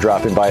much for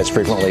dropping by as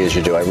frequently as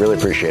you do. I really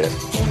appreciate it.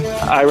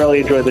 I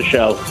really enjoyed the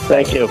show.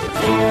 Thank you.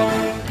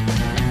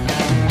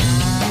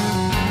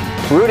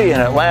 Rudy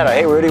in Atlanta.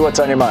 Hey, Rudy, what's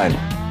on your mind?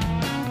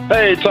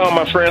 Hey, Tom,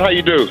 my friend. How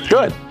you do?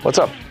 Good. What's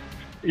up?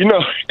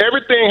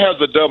 Everything has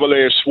a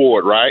double-edged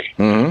sword, right?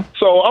 Mm-hmm.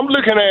 So I'm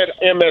looking at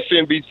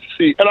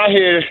MSNBC, and I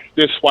hear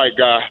this white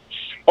guy,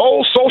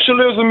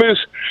 socialism is,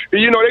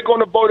 they're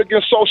going to vote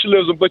against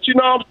socialism. But,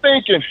 I'm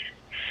thinking,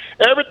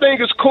 everything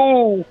is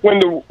cool when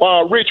the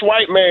rich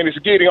white man is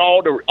getting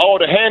all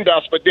the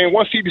handouts, but then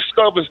once he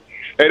discovers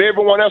that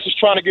everyone else is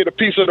trying to get a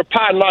piece of the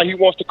pie, now he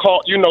wants to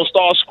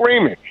start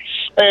screaming.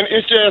 And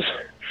it's just,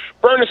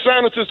 Bernie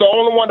Sanders is the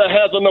only one that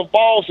has enough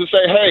balls to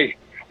say, hey,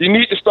 you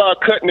need to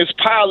start cutting this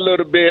pie a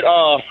little bit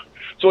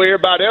so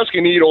everybody else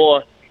can eat.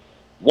 Or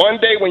one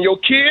day when your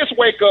kids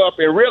wake up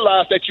and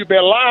realize that you've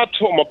been lying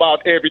to them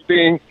about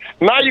everything,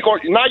 now you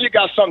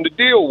got something to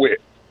deal with.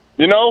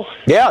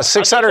 Yeah,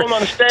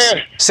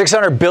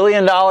 $600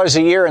 billion a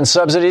year in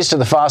subsidies to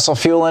the fossil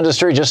fuel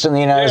industry just in the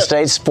United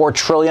States, $4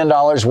 trillion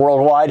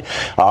worldwide,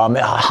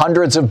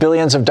 hundreds of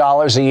billions of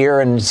dollars a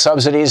year in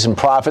subsidies and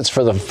profits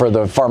for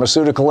the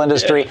pharmaceutical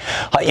industry,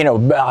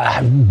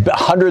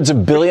 hundreds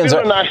of billions,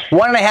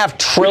 $1.5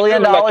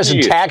 trillion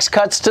in tax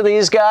cuts to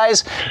these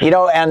guys,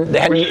 and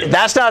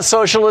that's not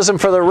socialism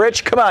for the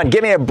rich. Come on,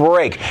 give me a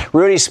break.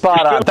 Rudy,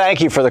 spot on.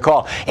 Thank you for the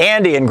call.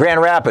 Andy in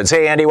Grand Rapids.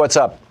 Hey, Andy, what's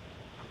up?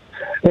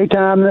 Hey,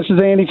 Tom, this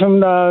is Andy from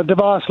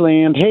DeVos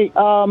Land. Hey,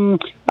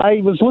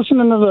 I was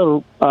listening to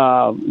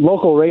the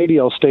local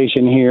radio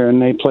station here,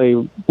 and they play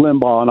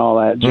Limbaugh and all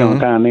that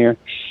junk on there.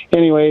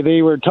 Anyway,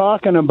 they were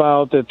talking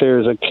about that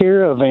there's a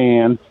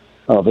caravan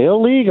of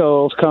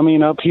illegals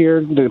coming up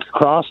here to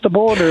cross the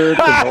border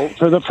to vote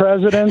for the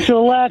presidential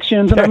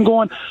elections, and I'm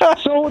going.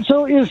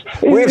 So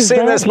we've is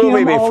seen this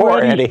movie before,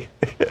 already,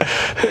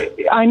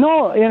 Andy. I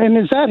know, and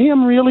is that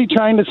him really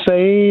trying to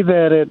say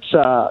that it's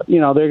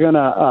they're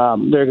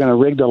gonna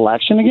rig the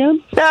election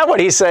again? Yeah, what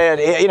he's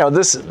saying,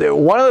 this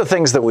one of the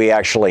things that we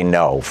actually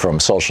know from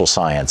social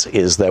science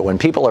is that when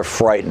people are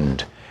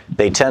frightened,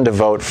 they tend to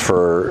vote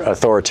for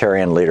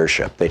authoritarian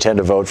leadership. They tend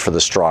to vote for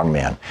the strong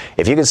man.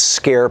 If you can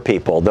scare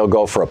people, they'll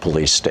go for a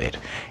police state.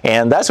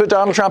 And that's what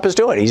Donald Trump is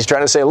doing. He's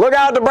trying to say, look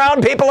out, the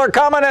brown people are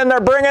coming and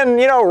they're bringing,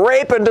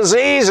 rape and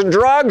disease and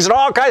drugs and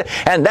all kinds.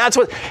 And that's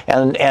what,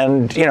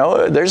 and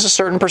there's a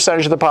certain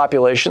percentage of the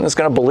population that's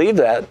going to believe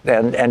that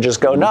and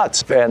just go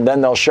nuts. And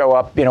then they'll show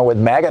up, with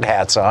MAGA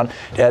hats on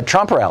at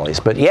Trump rallies.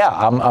 But yeah,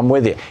 I'm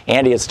with you.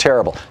 Andy, it's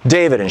terrible.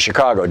 David in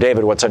Chicago.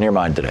 David, what's on your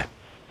mind today?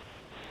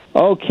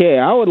 Okay,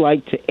 I would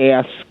like to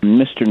ask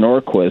Mr.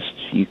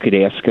 Norquist, you could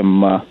ask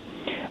him,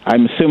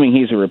 I'm assuming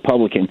he's a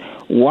Republican,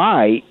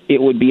 why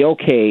it would be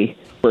okay,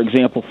 for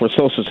example, for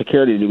Social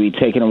Security to be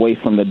taken away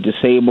from the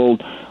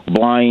disabled,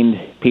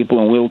 blind, people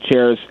in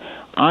wheelchairs.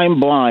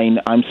 I'm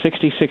blind, I'm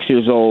 66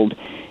 years old,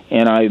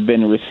 and I've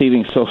been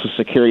receiving Social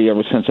Security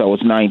ever since I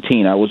was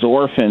 19. I was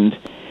orphaned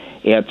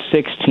at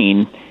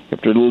 16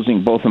 after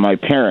losing both of my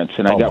parents,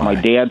 and I got my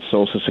dad's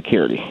Social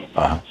Security.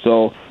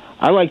 So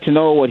I'd like to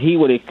know what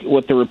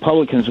the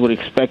Republicans would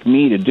expect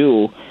me to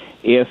do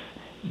if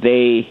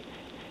they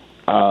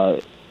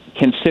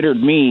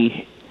considered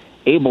me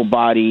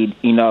able-bodied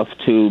enough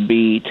to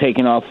be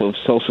taken off of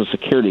Social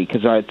Security,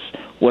 because that's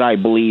what I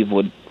believe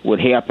would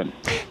happen.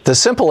 The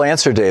simple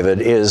answer, David,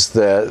 is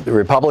that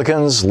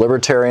Republicans,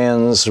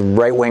 libertarians,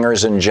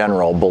 right-wingers in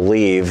general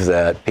believe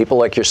that people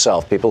like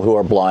yourself, people who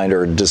are blind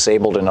or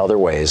disabled in other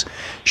ways,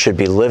 should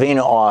be living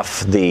off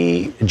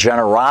the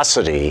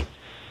generosity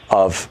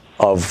of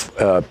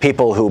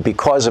people who,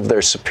 because of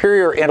their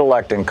superior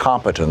intellect and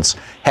competence,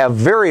 have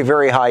very,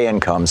 very high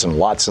incomes and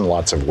lots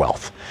of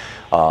wealth.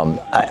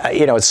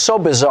 It's so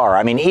bizarre.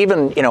 I mean,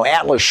 even,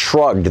 Atlas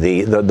Shrugged,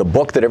 the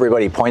book that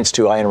everybody points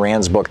to, Ayn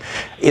Rand's book,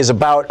 is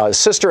about a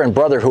sister and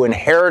brother who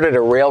inherited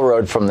a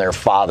railroad from their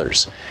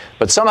fathers.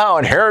 But somehow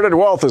inherited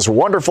wealth is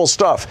wonderful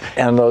stuff.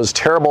 And those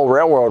terrible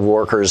railroad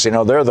workers,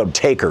 they're the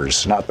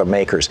takers, not the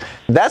makers.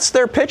 That's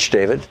their pitch,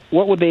 David.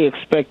 What would they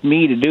expect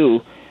me to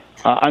do?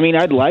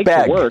 I'd like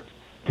to work.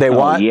 They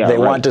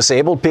want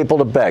disabled people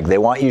to beg. They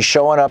want you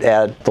showing up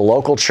at the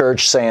local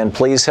church saying,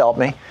 please help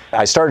me.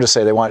 I started to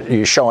say they want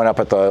you showing up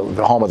at the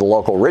home of the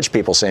local rich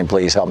people saying,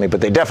 please help me,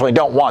 but they definitely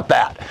don't want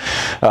that.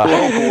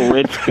 Local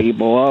rich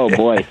people, oh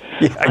boy.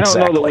 Yeah, I don't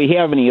know that we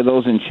have any of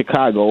those in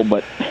Chicago,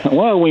 but,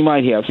 we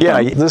might have some.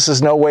 Yeah, this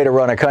is no way to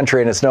run a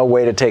country, and it's no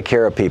way to take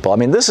care of people. I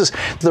mean, this is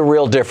the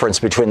real difference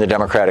between the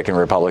Democratic and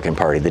Republican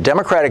Party. The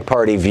Democratic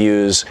Party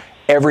views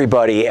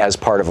everybody as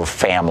part of a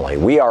family.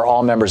 We are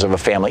all members of a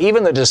family,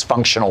 even the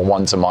dysfunctional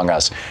ones among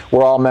us.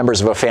 We're all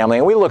members of a family,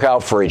 and we look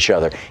out for each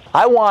other.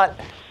 I want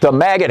the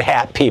maggot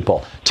hat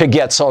people to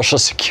get Social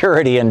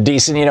Security and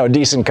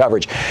decent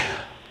coverage.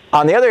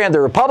 On the other hand, the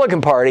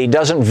Republican Party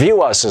doesn't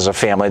view us as a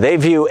family. They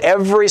view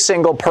every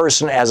single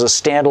person as a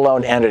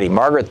standalone entity.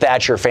 Margaret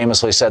Thatcher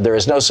famously said, there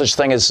is no such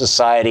thing as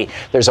society.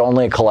 There's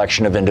only a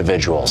collection of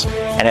individuals.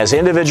 And as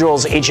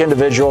individuals, each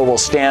individual will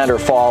stand or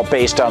fall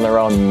based on their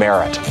own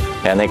merit.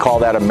 And they call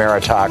that a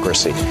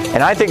meritocracy.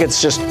 And I think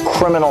it's just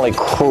criminally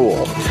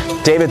cruel.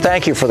 David,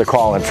 thank you for the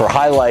call and for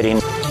highlighting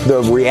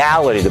the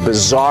reality, the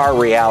bizarre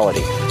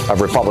reality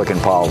of Republican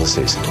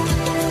policies.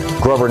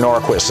 Grover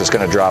Norquist is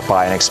going to drop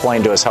by and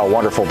explain to us how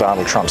wonderful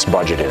Donald Trump's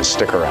budget is.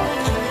 Stick around.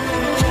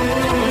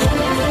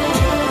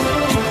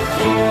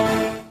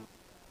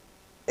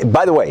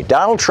 By the way,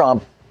 Donald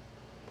Trump,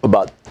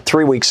 about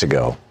 3 weeks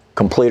ago,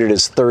 completed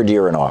his third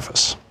year in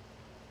office.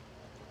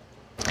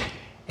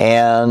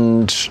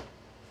 And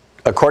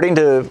according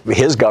to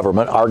his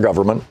government, our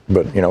government,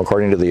 but,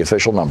 according to the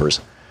official numbers,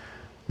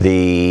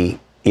 the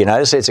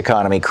United States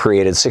economy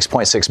created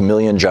 6.6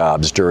 million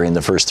jobs during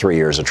the first 3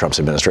 years of Trump's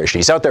administration.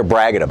 He's out there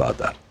bragging about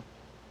that.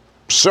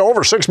 So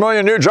over 6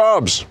 million new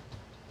jobs.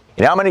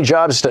 You know how many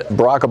jobs did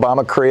Barack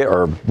Obama create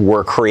or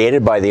were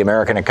created by the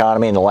American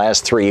economy in the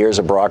last 3 years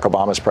of Barack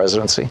Obama's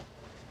presidency?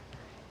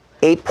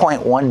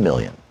 8.1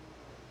 million.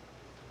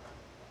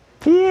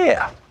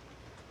 Yeah.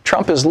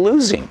 Trump is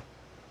losing.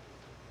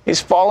 He's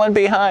fallen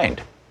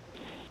behind.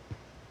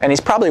 And he's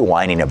probably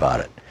whining about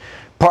it.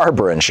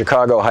 Barbara in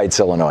Chicago Heights,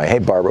 Illinois. Hey,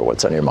 Barbara,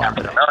 what's on your mind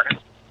today?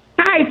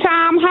 Hi,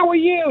 Tom. How are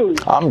you?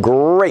 I'm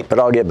great, but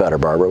I'll get better,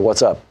 Barbara.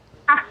 What's up?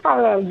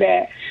 I love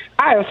that.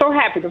 I am so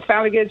happy to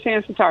finally get a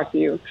chance to talk to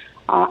you.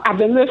 I've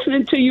been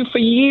listening to you for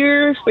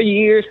years.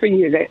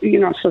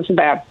 Since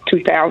about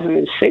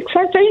 2006,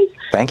 I think.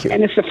 Thank you.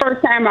 And it's the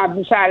first time I've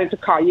decided to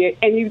call you.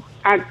 And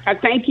I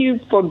thank you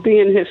for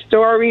being the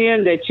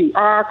historian that you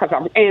are,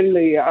 and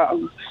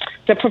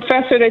the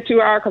professor that you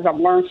are, because I've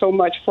learned so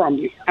much from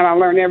you, and I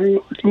learn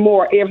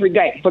more every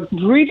day. But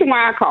the reason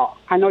why I call,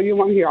 I know you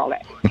want to hear all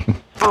that.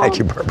 Thank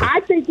you, Barbara. I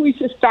think we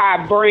should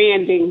start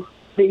branding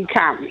the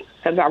economy.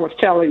 as I was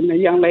telling the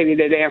young lady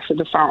that answered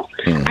the phone.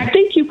 I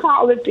think you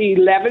call it the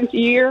 11th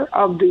year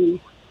of the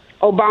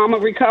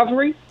Obama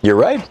recovery. You're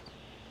right.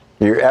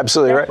 You're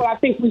absolutely That's right. what I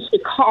think we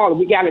should call it.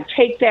 We got to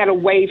take that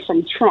away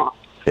from Trump.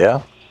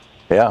 Yeah.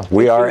 Yeah,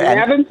 we are. The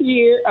 11th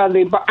year of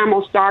the, I'm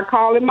going to start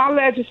calling my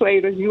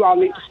legislators. You all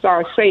need to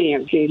start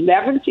saying the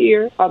 11th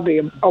year of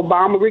the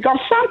Obama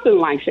recovery, something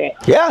like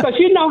that. Yeah. Because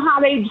you know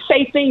how they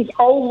say things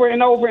over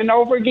and over and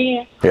over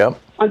again Yep.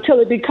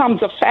 until it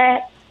becomes a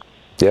fact.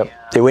 Yep.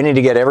 We need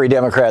to get every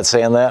Democrat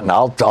saying that, and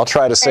I'll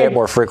try to say it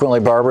more frequently,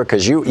 Barbara,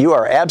 because you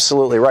are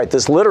absolutely right.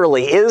 This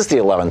literally is the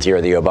 11th year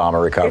of the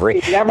Obama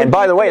recovery. And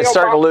by the way, it's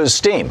starting to lose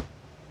steam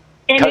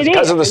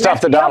because of the stuff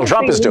that Donald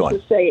Trump is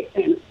doing.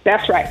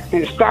 That's right.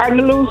 And it's starting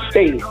to lose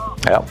steam.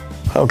 Yep.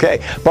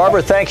 Okay.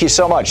 Barbara, thank you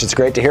so much. It's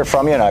great to hear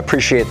from you, and I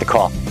appreciate the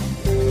call.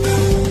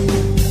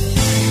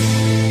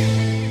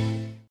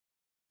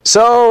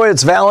 So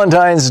it's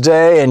Valentine's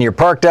Day, and you're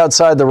parked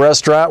outside the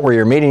restaurant where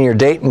you're meeting your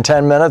date in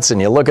 10 minutes,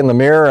 and you look in the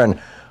mirror, and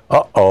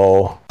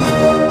uh-oh.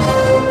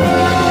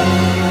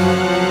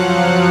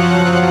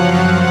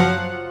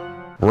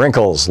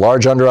 Wrinkles,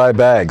 large under-eye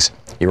bags.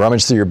 You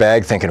rummage through your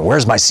bag thinking,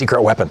 where's my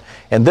secret weapon?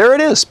 And there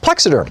it is,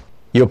 Plexiderm.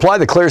 You apply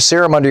the clear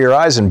serum under your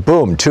eyes, and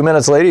boom, 2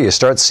 minutes later, you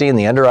start seeing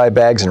the under-eye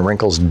bags and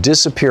wrinkles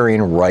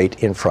disappearing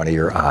right in front of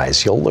your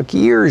eyes. You'll look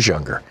years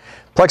younger.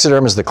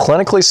 Plexiderm is the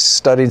clinically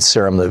studied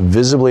serum that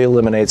visibly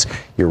eliminates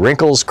your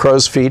wrinkles,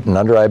 crow's feet, and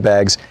under-eye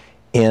bags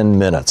in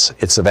minutes.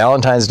 It's the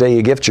Valentine's Day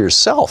you gift to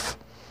yourself.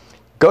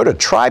 Go to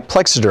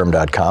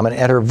tryplexiderm.com and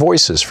enter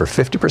VOICES for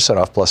 50%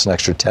 off plus an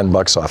extra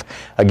 $10 off.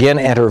 Again,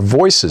 enter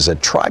VOICES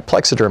at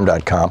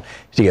tryplexiderm.com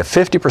to get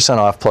 50%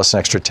 off plus an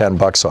extra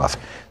 $10 off.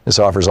 This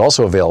offer is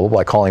also available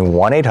by calling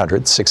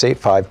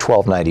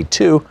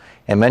 1-800-685-1292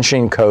 and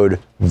mentioning code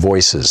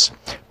VOICES.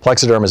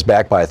 Plexiderm is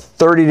backed by a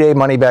 30-day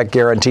money-back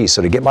guarantee,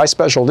 so to get my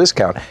special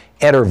discount,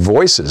 enter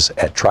VOICES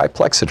at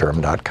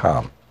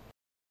tryplexiderm.com.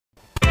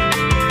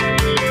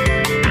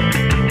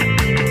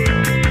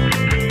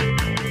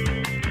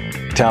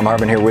 Thom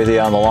Hartmann here with you.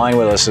 On the line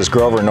with us is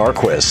Grover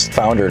Norquist,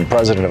 founder and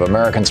president of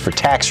Americans for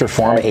Tax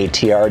Reform,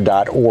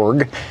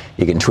 ATR.org.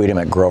 You can tweet him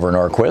at Grover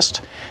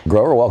Norquist.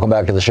 Grover, welcome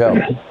back to the show.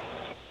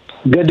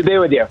 Good to be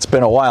with you. It's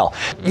been a while.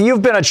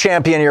 You've been a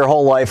champion your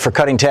whole life for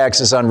cutting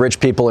taxes on rich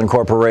people and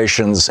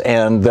corporations,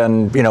 and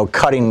then,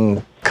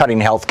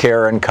 cutting health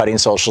care and cutting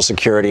Social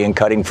Security and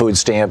cutting food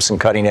stamps and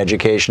cutting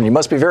education. You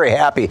must be very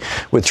happy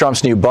with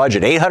Trump's new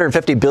budget.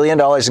 $850 billion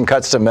in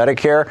cuts to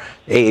Medicare,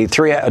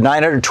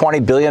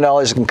 $920 billion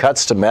in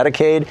cuts to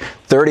Medicaid,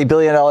 $30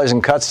 billion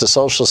in cuts to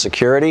Social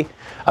Security.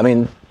 I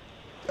mean,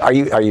 are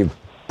you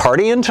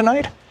partying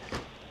tonight?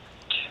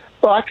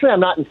 Well, actually, I'm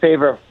not in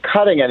favor of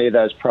cutting any of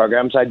those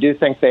programs. I do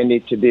think they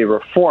need to be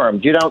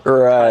reformed. You don't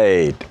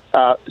you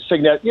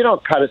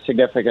don't cut a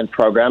significant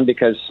program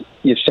because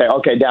you say,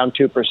 okay, down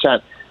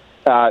 2%.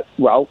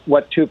 Well,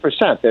 what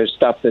 2%? There's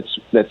stuff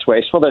that's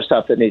wasteful. There's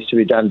stuff that needs to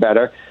be done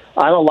better.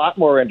 I'm a lot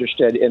more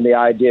interested in the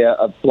idea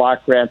of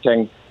block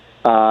granting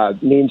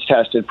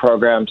means-tested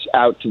programs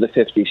out to the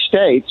 50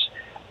 states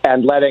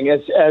and letting,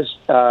 as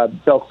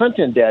Bill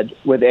Clinton did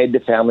with aid to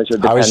families with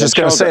dependent children. I was just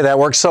going to say, that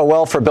worked so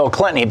well for Bill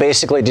Clinton. He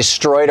basically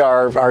destroyed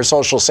our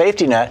social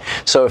safety net.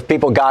 So if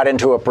people got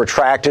into a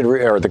protracted,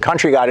 or the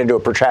country got into a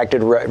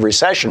protracted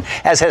recession,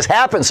 as has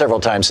happened several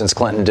times since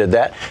Clinton did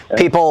that,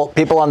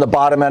 people on the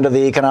bottom end of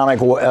the economic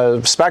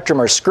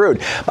spectrum are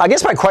screwed. I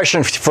guess my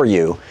question for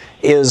you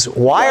is,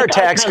 why are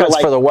tax cuts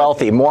for the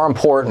wealthy more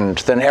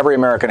important than every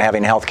American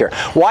having health care?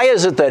 Why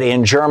is it that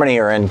in Germany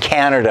or in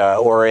Canada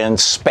or in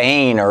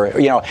Spain or,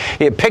 you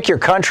pick your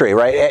country,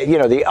 right?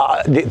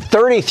 The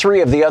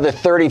 33 of the other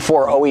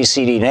 34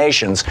 OECD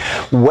nations,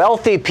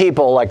 wealthy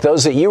people like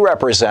those that you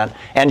represent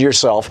and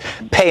yourself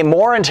pay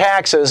more in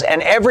taxes,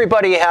 and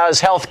everybody has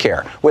health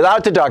care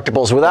without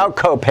deductibles, without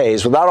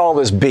co-pays, without all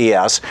this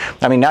BS.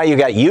 I mean, now you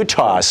got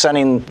Utah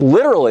sending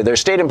literally their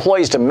state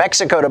employees to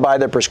Mexico to buy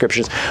their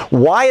prescriptions.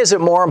 Why is it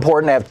more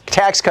important to have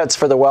tax cuts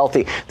for the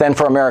wealthy than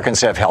for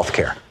Americans to have health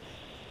care?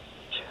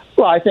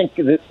 Well, I think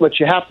that what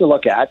you have to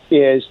look at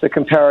is the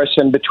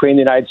comparison between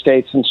the United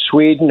States and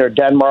Sweden or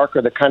Denmark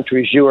or the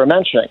countries you were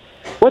mentioning.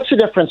 What's the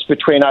difference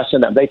between us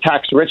and them? They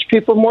tax rich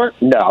people more?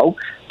 No.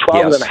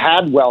 12 of them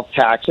had wealth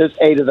taxes.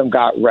 8 of them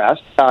got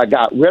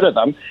rid of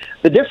them.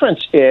 The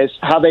difference is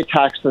how they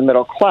tax the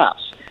middle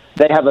class.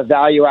 They have a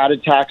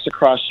value-added tax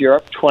across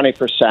Europe,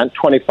 20%,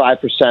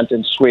 25%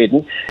 in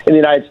Sweden. In the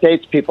United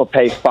States, people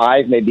pay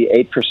 5%, maybe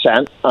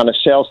 8% on a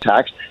sales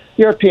tax.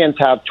 Europeans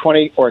have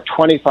 20 or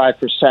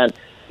 25%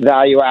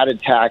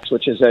 value-added tax,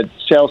 which is a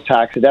sales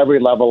tax at every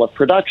level of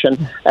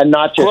production, and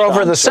not just.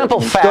 Grover, the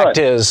simple fact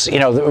is,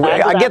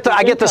 I get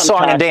the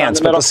song and dance,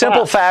 but the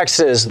simple fact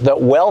is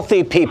that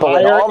wealthy people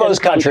in all those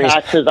countries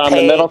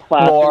pay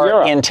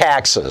more in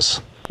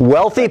taxes.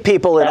 Wealthy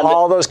people in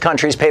all those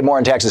countries pay more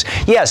in taxes.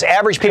 Yes,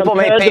 average people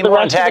may pay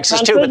more in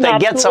taxes too, but they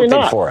get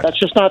something for it. That's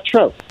just not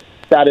true.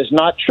 That is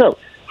not true.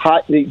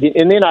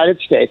 in the United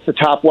States, the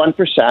top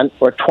 1%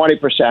 or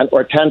 20%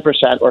 or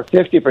 10% or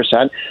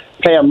 50%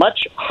 pay a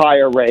much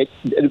higher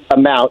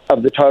amount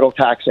of the total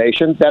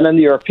taxation than in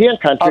the European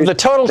countries. Of the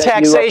total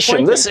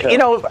taxation,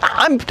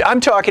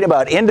 I'm talking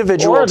about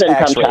individual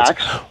tax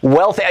rates.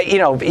 Wealth,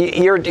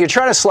 you're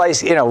trying to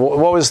slice.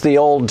 What was the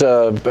old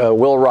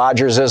Will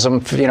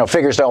Rogersism?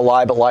 Figures don't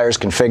lie, but liars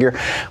can figure.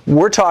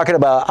 I'm talking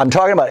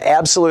about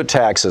absolute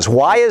taxes.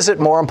 Why is it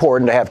more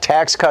important to have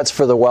tax cuts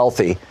for the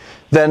wealthy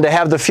than to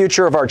have the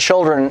future of our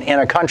children in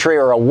a country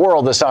or a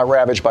world that's not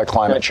ravaged by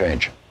climate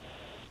change?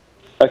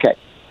 Okay.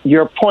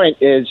 Your point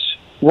is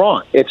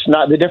wrong. It's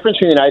not the difference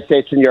between the United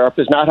States and Europe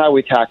is not how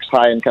we tax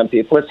high-income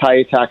people. It's how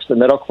you tax the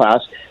middle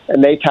class,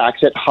 and they tax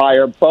it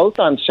higher both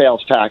on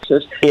sales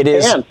taxes. It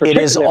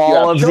is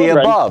all of the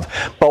above.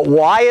 But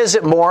why is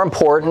it more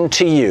important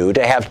to you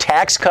to have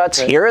tax cuts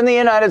here in the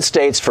United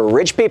States for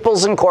rich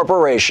peoples and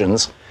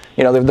corporations?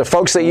 The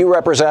folks that you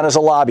represent as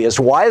a lobbyist,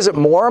 why is it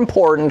more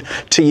important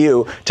to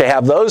you to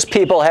have those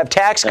people have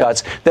tax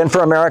cuts than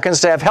for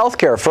Americans to have health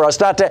care, for us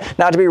not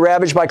to be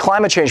ravaged by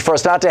climate change, for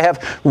us not to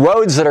have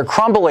roads that are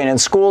crumbling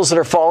and schools that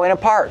are falling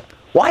apart?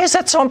 Why is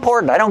that so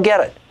important? I don't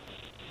get it.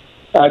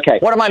 Okay.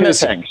 What am I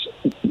missing?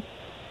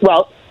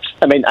 Well,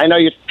 I know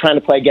you're trying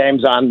to play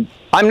games on...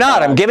 I'm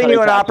not. I'm giving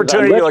you an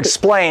opportunity to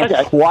explain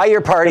why your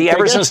party,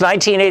 ever since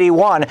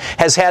 1981,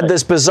 has had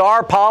this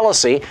bizarre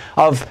policy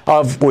of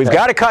we've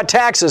got to cut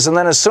taxes, and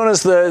then as soon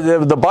as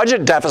the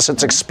budget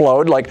deficits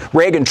explode, like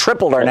Reagan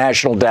tripled our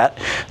national debt,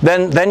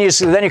 then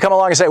you come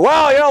along and say,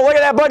 well, look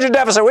at that budget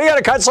deficit. We got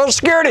to cut Social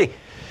Security.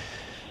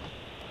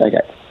 Okay.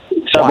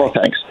 Several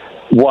things.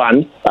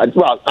 One,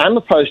 I'm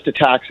opposed to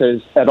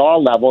taxes at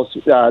all levels.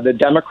 The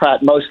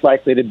Democrat most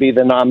likely to be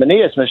the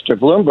nominee is Mr.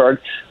 Bloomberg,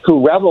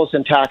 who revels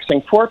in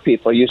taxing poor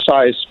people. You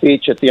saw his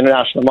speech at the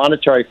International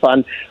Monetary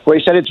Fund where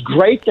he said it's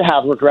great to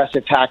have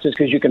regressive taxes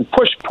because you can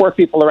push poor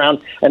people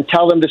around and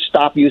tell them to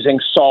stop using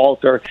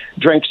salt or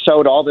drink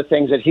soda, all the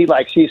things that he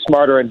likes. He's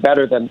smarter and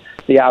better than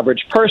the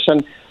average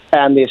person.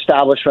 And the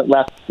establishment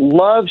left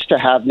loves to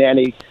have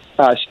nanny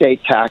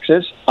state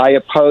taxes. I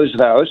oppose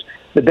those.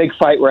 The big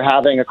fight we're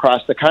having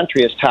across the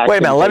country is tax. Wait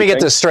a minute, let me get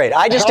this straight.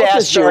 I just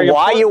asked you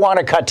why you want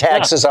to cut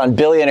taxes on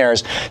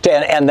billionaires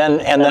and then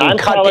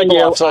cut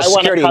people off Social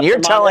Security, and you're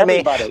telling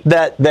me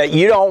that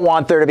you don't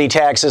want there to be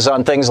taxes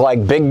on things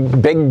like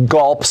big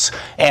gulps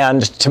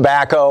and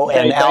tobacco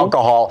and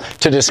alcohol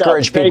to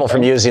discourage people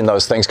from using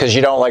those things because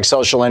you don't like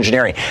social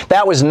engineering.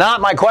 That was not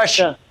my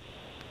question. Yeah.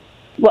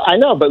 Well, I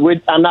know, but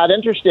I'm not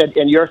interested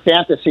in your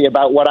fantasy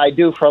about what I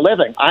do for a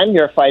living. I'm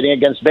here fighting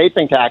against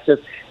vaping taxes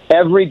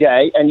every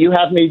day, and you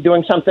have me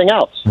doing something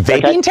else.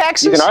 Vaping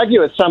taxes? You can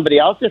argue with somebody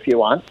else if you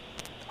want.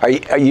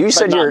 You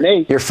said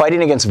you're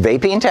fighting against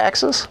vaping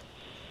taxes?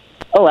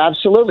 Oh,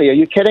 absolutely. Are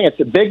you kidding? It's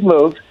a big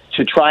move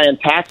to try and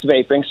tax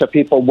vaping so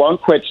people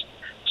won't quit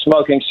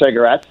smoking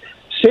cigarettes.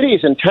 Cities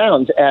and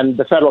towns and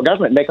the federal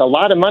government make a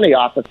lot of money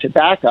off of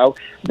tobacco.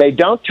 They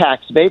don't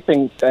tax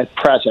vaping at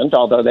present,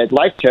 although they'd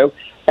like to.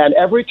 And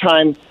every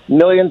time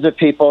millions of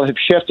people have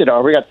shifted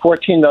over, we got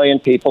 14 million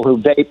people who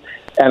vape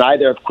and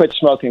either have quit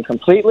smoking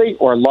completely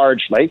or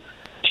largely.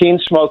 Teen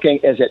smoking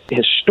is at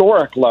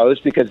historic lows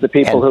because the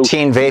people who...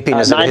 teen vaping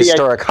is at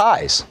historic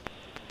highs.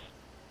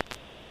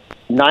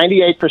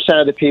 98%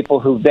 of the people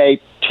who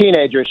vape,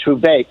 teenagers who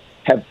vape,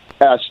 have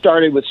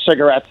started with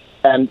cigarettes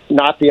and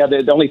not the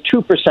other. Only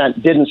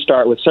 2% didn't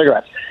start with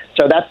cigarettes.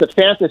 So that's the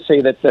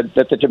fantasy that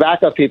the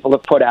tobacco people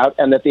have put out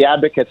and that the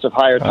advocates of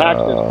higher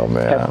taxes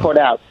have put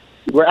out.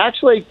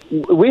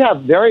 We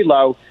have very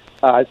low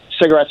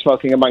cigarette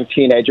smoking among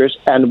teenagers,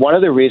 and one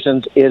of the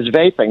reasons is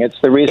vaping. It's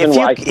the reason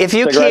why. If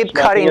you keep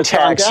cutting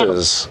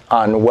taxes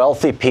on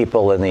wealthy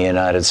people in the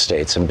United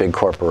States and big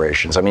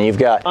corporations, you've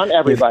got on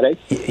everybody.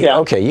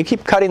 Okay, you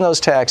keep cutting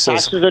those taxes.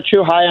 Taxes are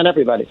too high on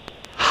everybody.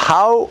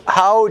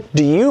 How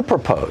do you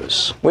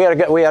propose? We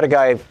had a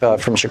guy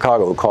from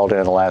Chicago who called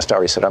in the last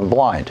hour. He said, "I'm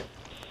blind,"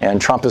 and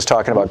Trump is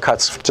talking about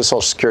cuts to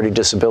Social Security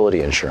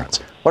disability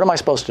insurance. What am I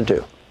supposed to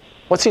do?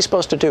 What's he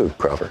supposed to do,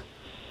 Grover?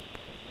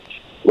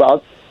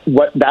 Well,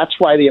 that's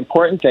why the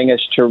important thing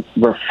is to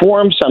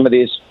reform some of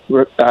these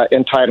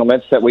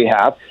entitlements that we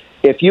have.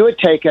 If you had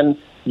taken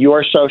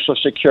your Social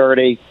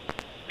Security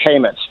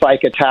payments,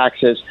 FICA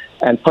taxes,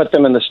 and put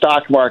them in the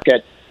stock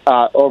market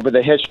over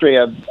the history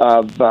of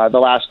the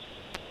last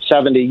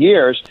 70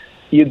 years,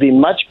 you'd be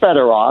much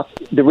better off.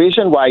 The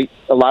reason why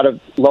a lot of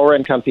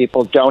lower-income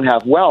people don't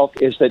have wealth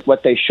is that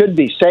what they should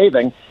be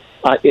saving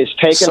is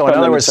taken from them. So in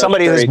other words,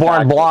 somebody who's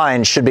born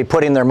blind should be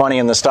putting their money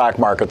in the stock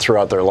market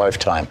throughout their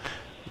lifetime.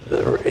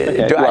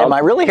 Am I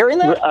really hearing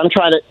that?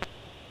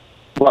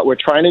 What we're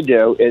trying to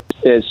do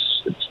is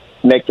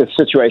make the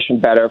situation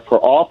better for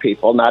all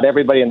people. Not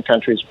everybody in the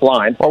country is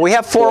blind. Well, we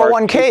have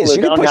 401ks.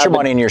 You can put your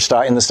money in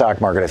the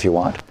stock market if you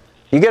want.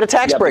 You get a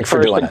tax break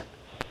for doing it.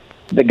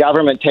 The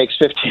government takes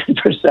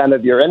 15%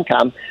 of your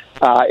income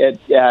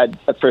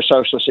for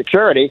Social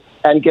Security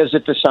and gives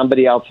it to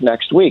somebody else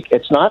next week.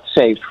 It's not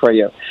saved for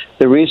you.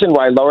 The reason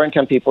why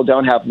lower-income people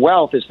don't have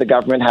wealth is the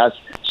government has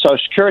Social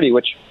Security,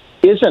 which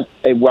isn't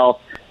a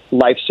wealth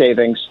life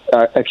savings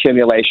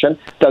accumulation.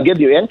 They'll give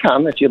you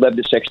income if you live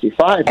to 65.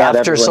 Not After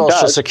everyone Social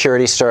does.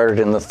 Security started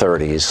in the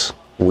 30s,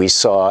 we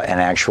saw an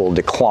actual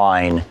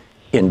decline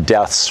in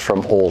deaths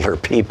from older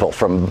people,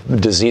 from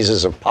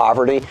diseases of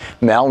poverty,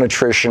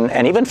 malnutrition,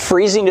 and even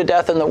freezing to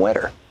death in the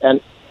winter. And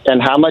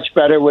how much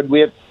better would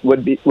we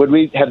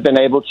have been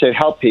able to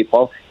help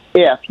people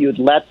if you'd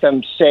let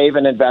them save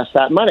and invest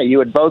that money? You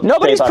would both.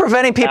 Nobody's save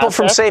preventing people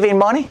from saving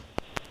money.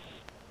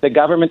 The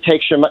government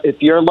takes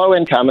if you're low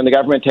income and the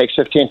government takes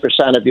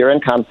 15% of your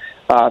income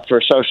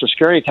for Social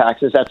Security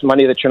taxes, that's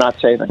money that you're not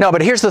saving. No,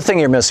 but here's the thing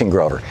you're missing,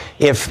 Grover.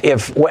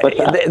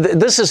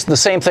 This is the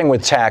same thing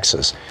with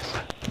taxes.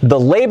 The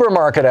labor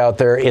market out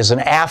there is an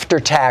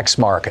after-tax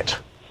market.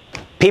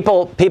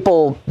 People,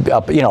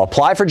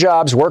 apply for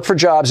jobs, work for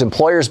jobs.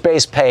 Employers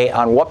base pay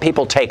on what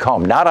people take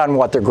home, not on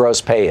what their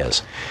gross pay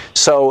is.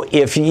 So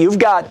if you've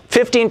got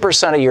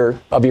 15%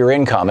 of your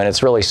income, and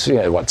it's really six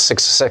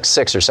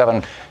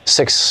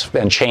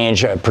and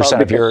change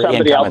percent of your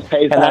income,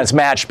 and then it's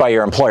matched by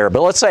your employer.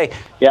 But let's say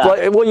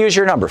we'll use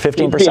your number, 15%.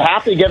 You'd be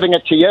happy giving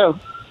it to you.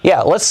 Yeah,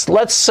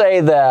 let's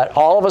say that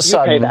all of a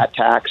sudden you pay that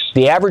tax.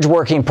 The average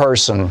working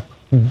person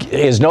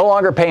is no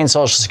longer paying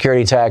Social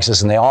Security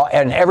taxes, and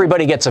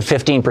everybody gets a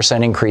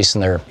 15% increase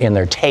in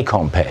their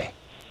take-home pay.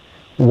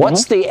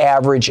 What's the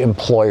average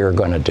employer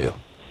going to do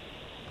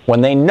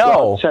when they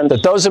know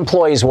that those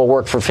employees will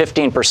work for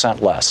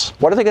 15% less?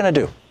 What are they going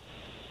to do?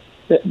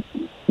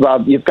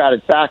 Well, you've got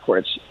it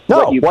backwards.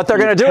 No, what they're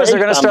going to do is they're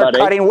going to start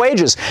cutting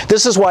wages.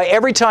 This is why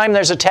every time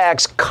there's a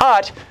tax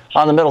cut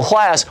on the middle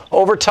class,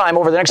 over time,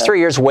 over the next 3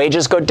 years,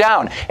 wages go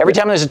down. Every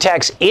time there's a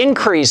tax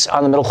increase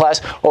on the middle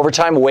class, over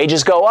time,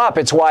 wages go up.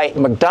 It's why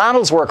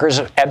McDonald's workers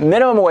at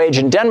minimum wage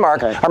in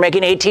Denmark are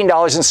making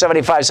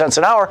 $18.75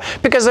 an hour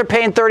because they're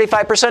paying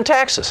 35%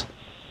 taxes.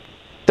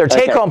 Their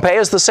take-home pay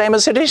is the same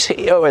as it is.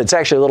 Oh, it's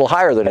actually a little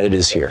higher than it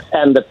is here.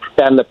 And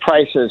the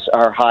prices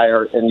are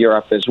higher in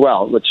Europe as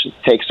well, which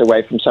takes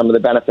away from some of the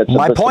benefits.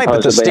 My point,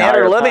 but the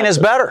standard of living is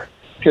better.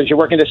 Because you're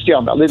working to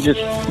steel mill. Let's just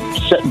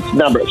set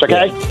numbers,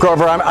 okay? Yeah.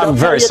 Grover, I'm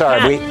very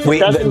sorry. It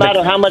doesn't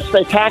matter how much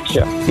they tax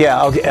you.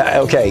 Yeah,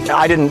 okay.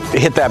 I didn't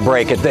hit that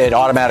break. It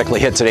automatically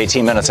hits at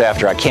 18 minutes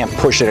after. I can't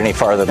push it any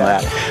farther than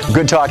that.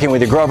 Good talking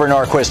with you. Grover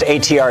Norquist,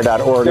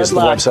 ATR.org is the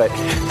website.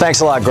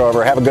 Thanks a lot,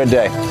 Grover. Have a good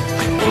day.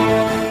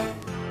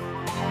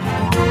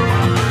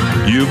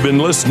 You've been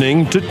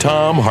listening to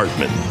Thom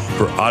Hartmann.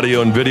 For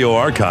audio and video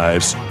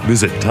archives,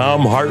 visit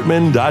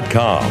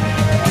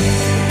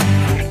thomhartmann.com.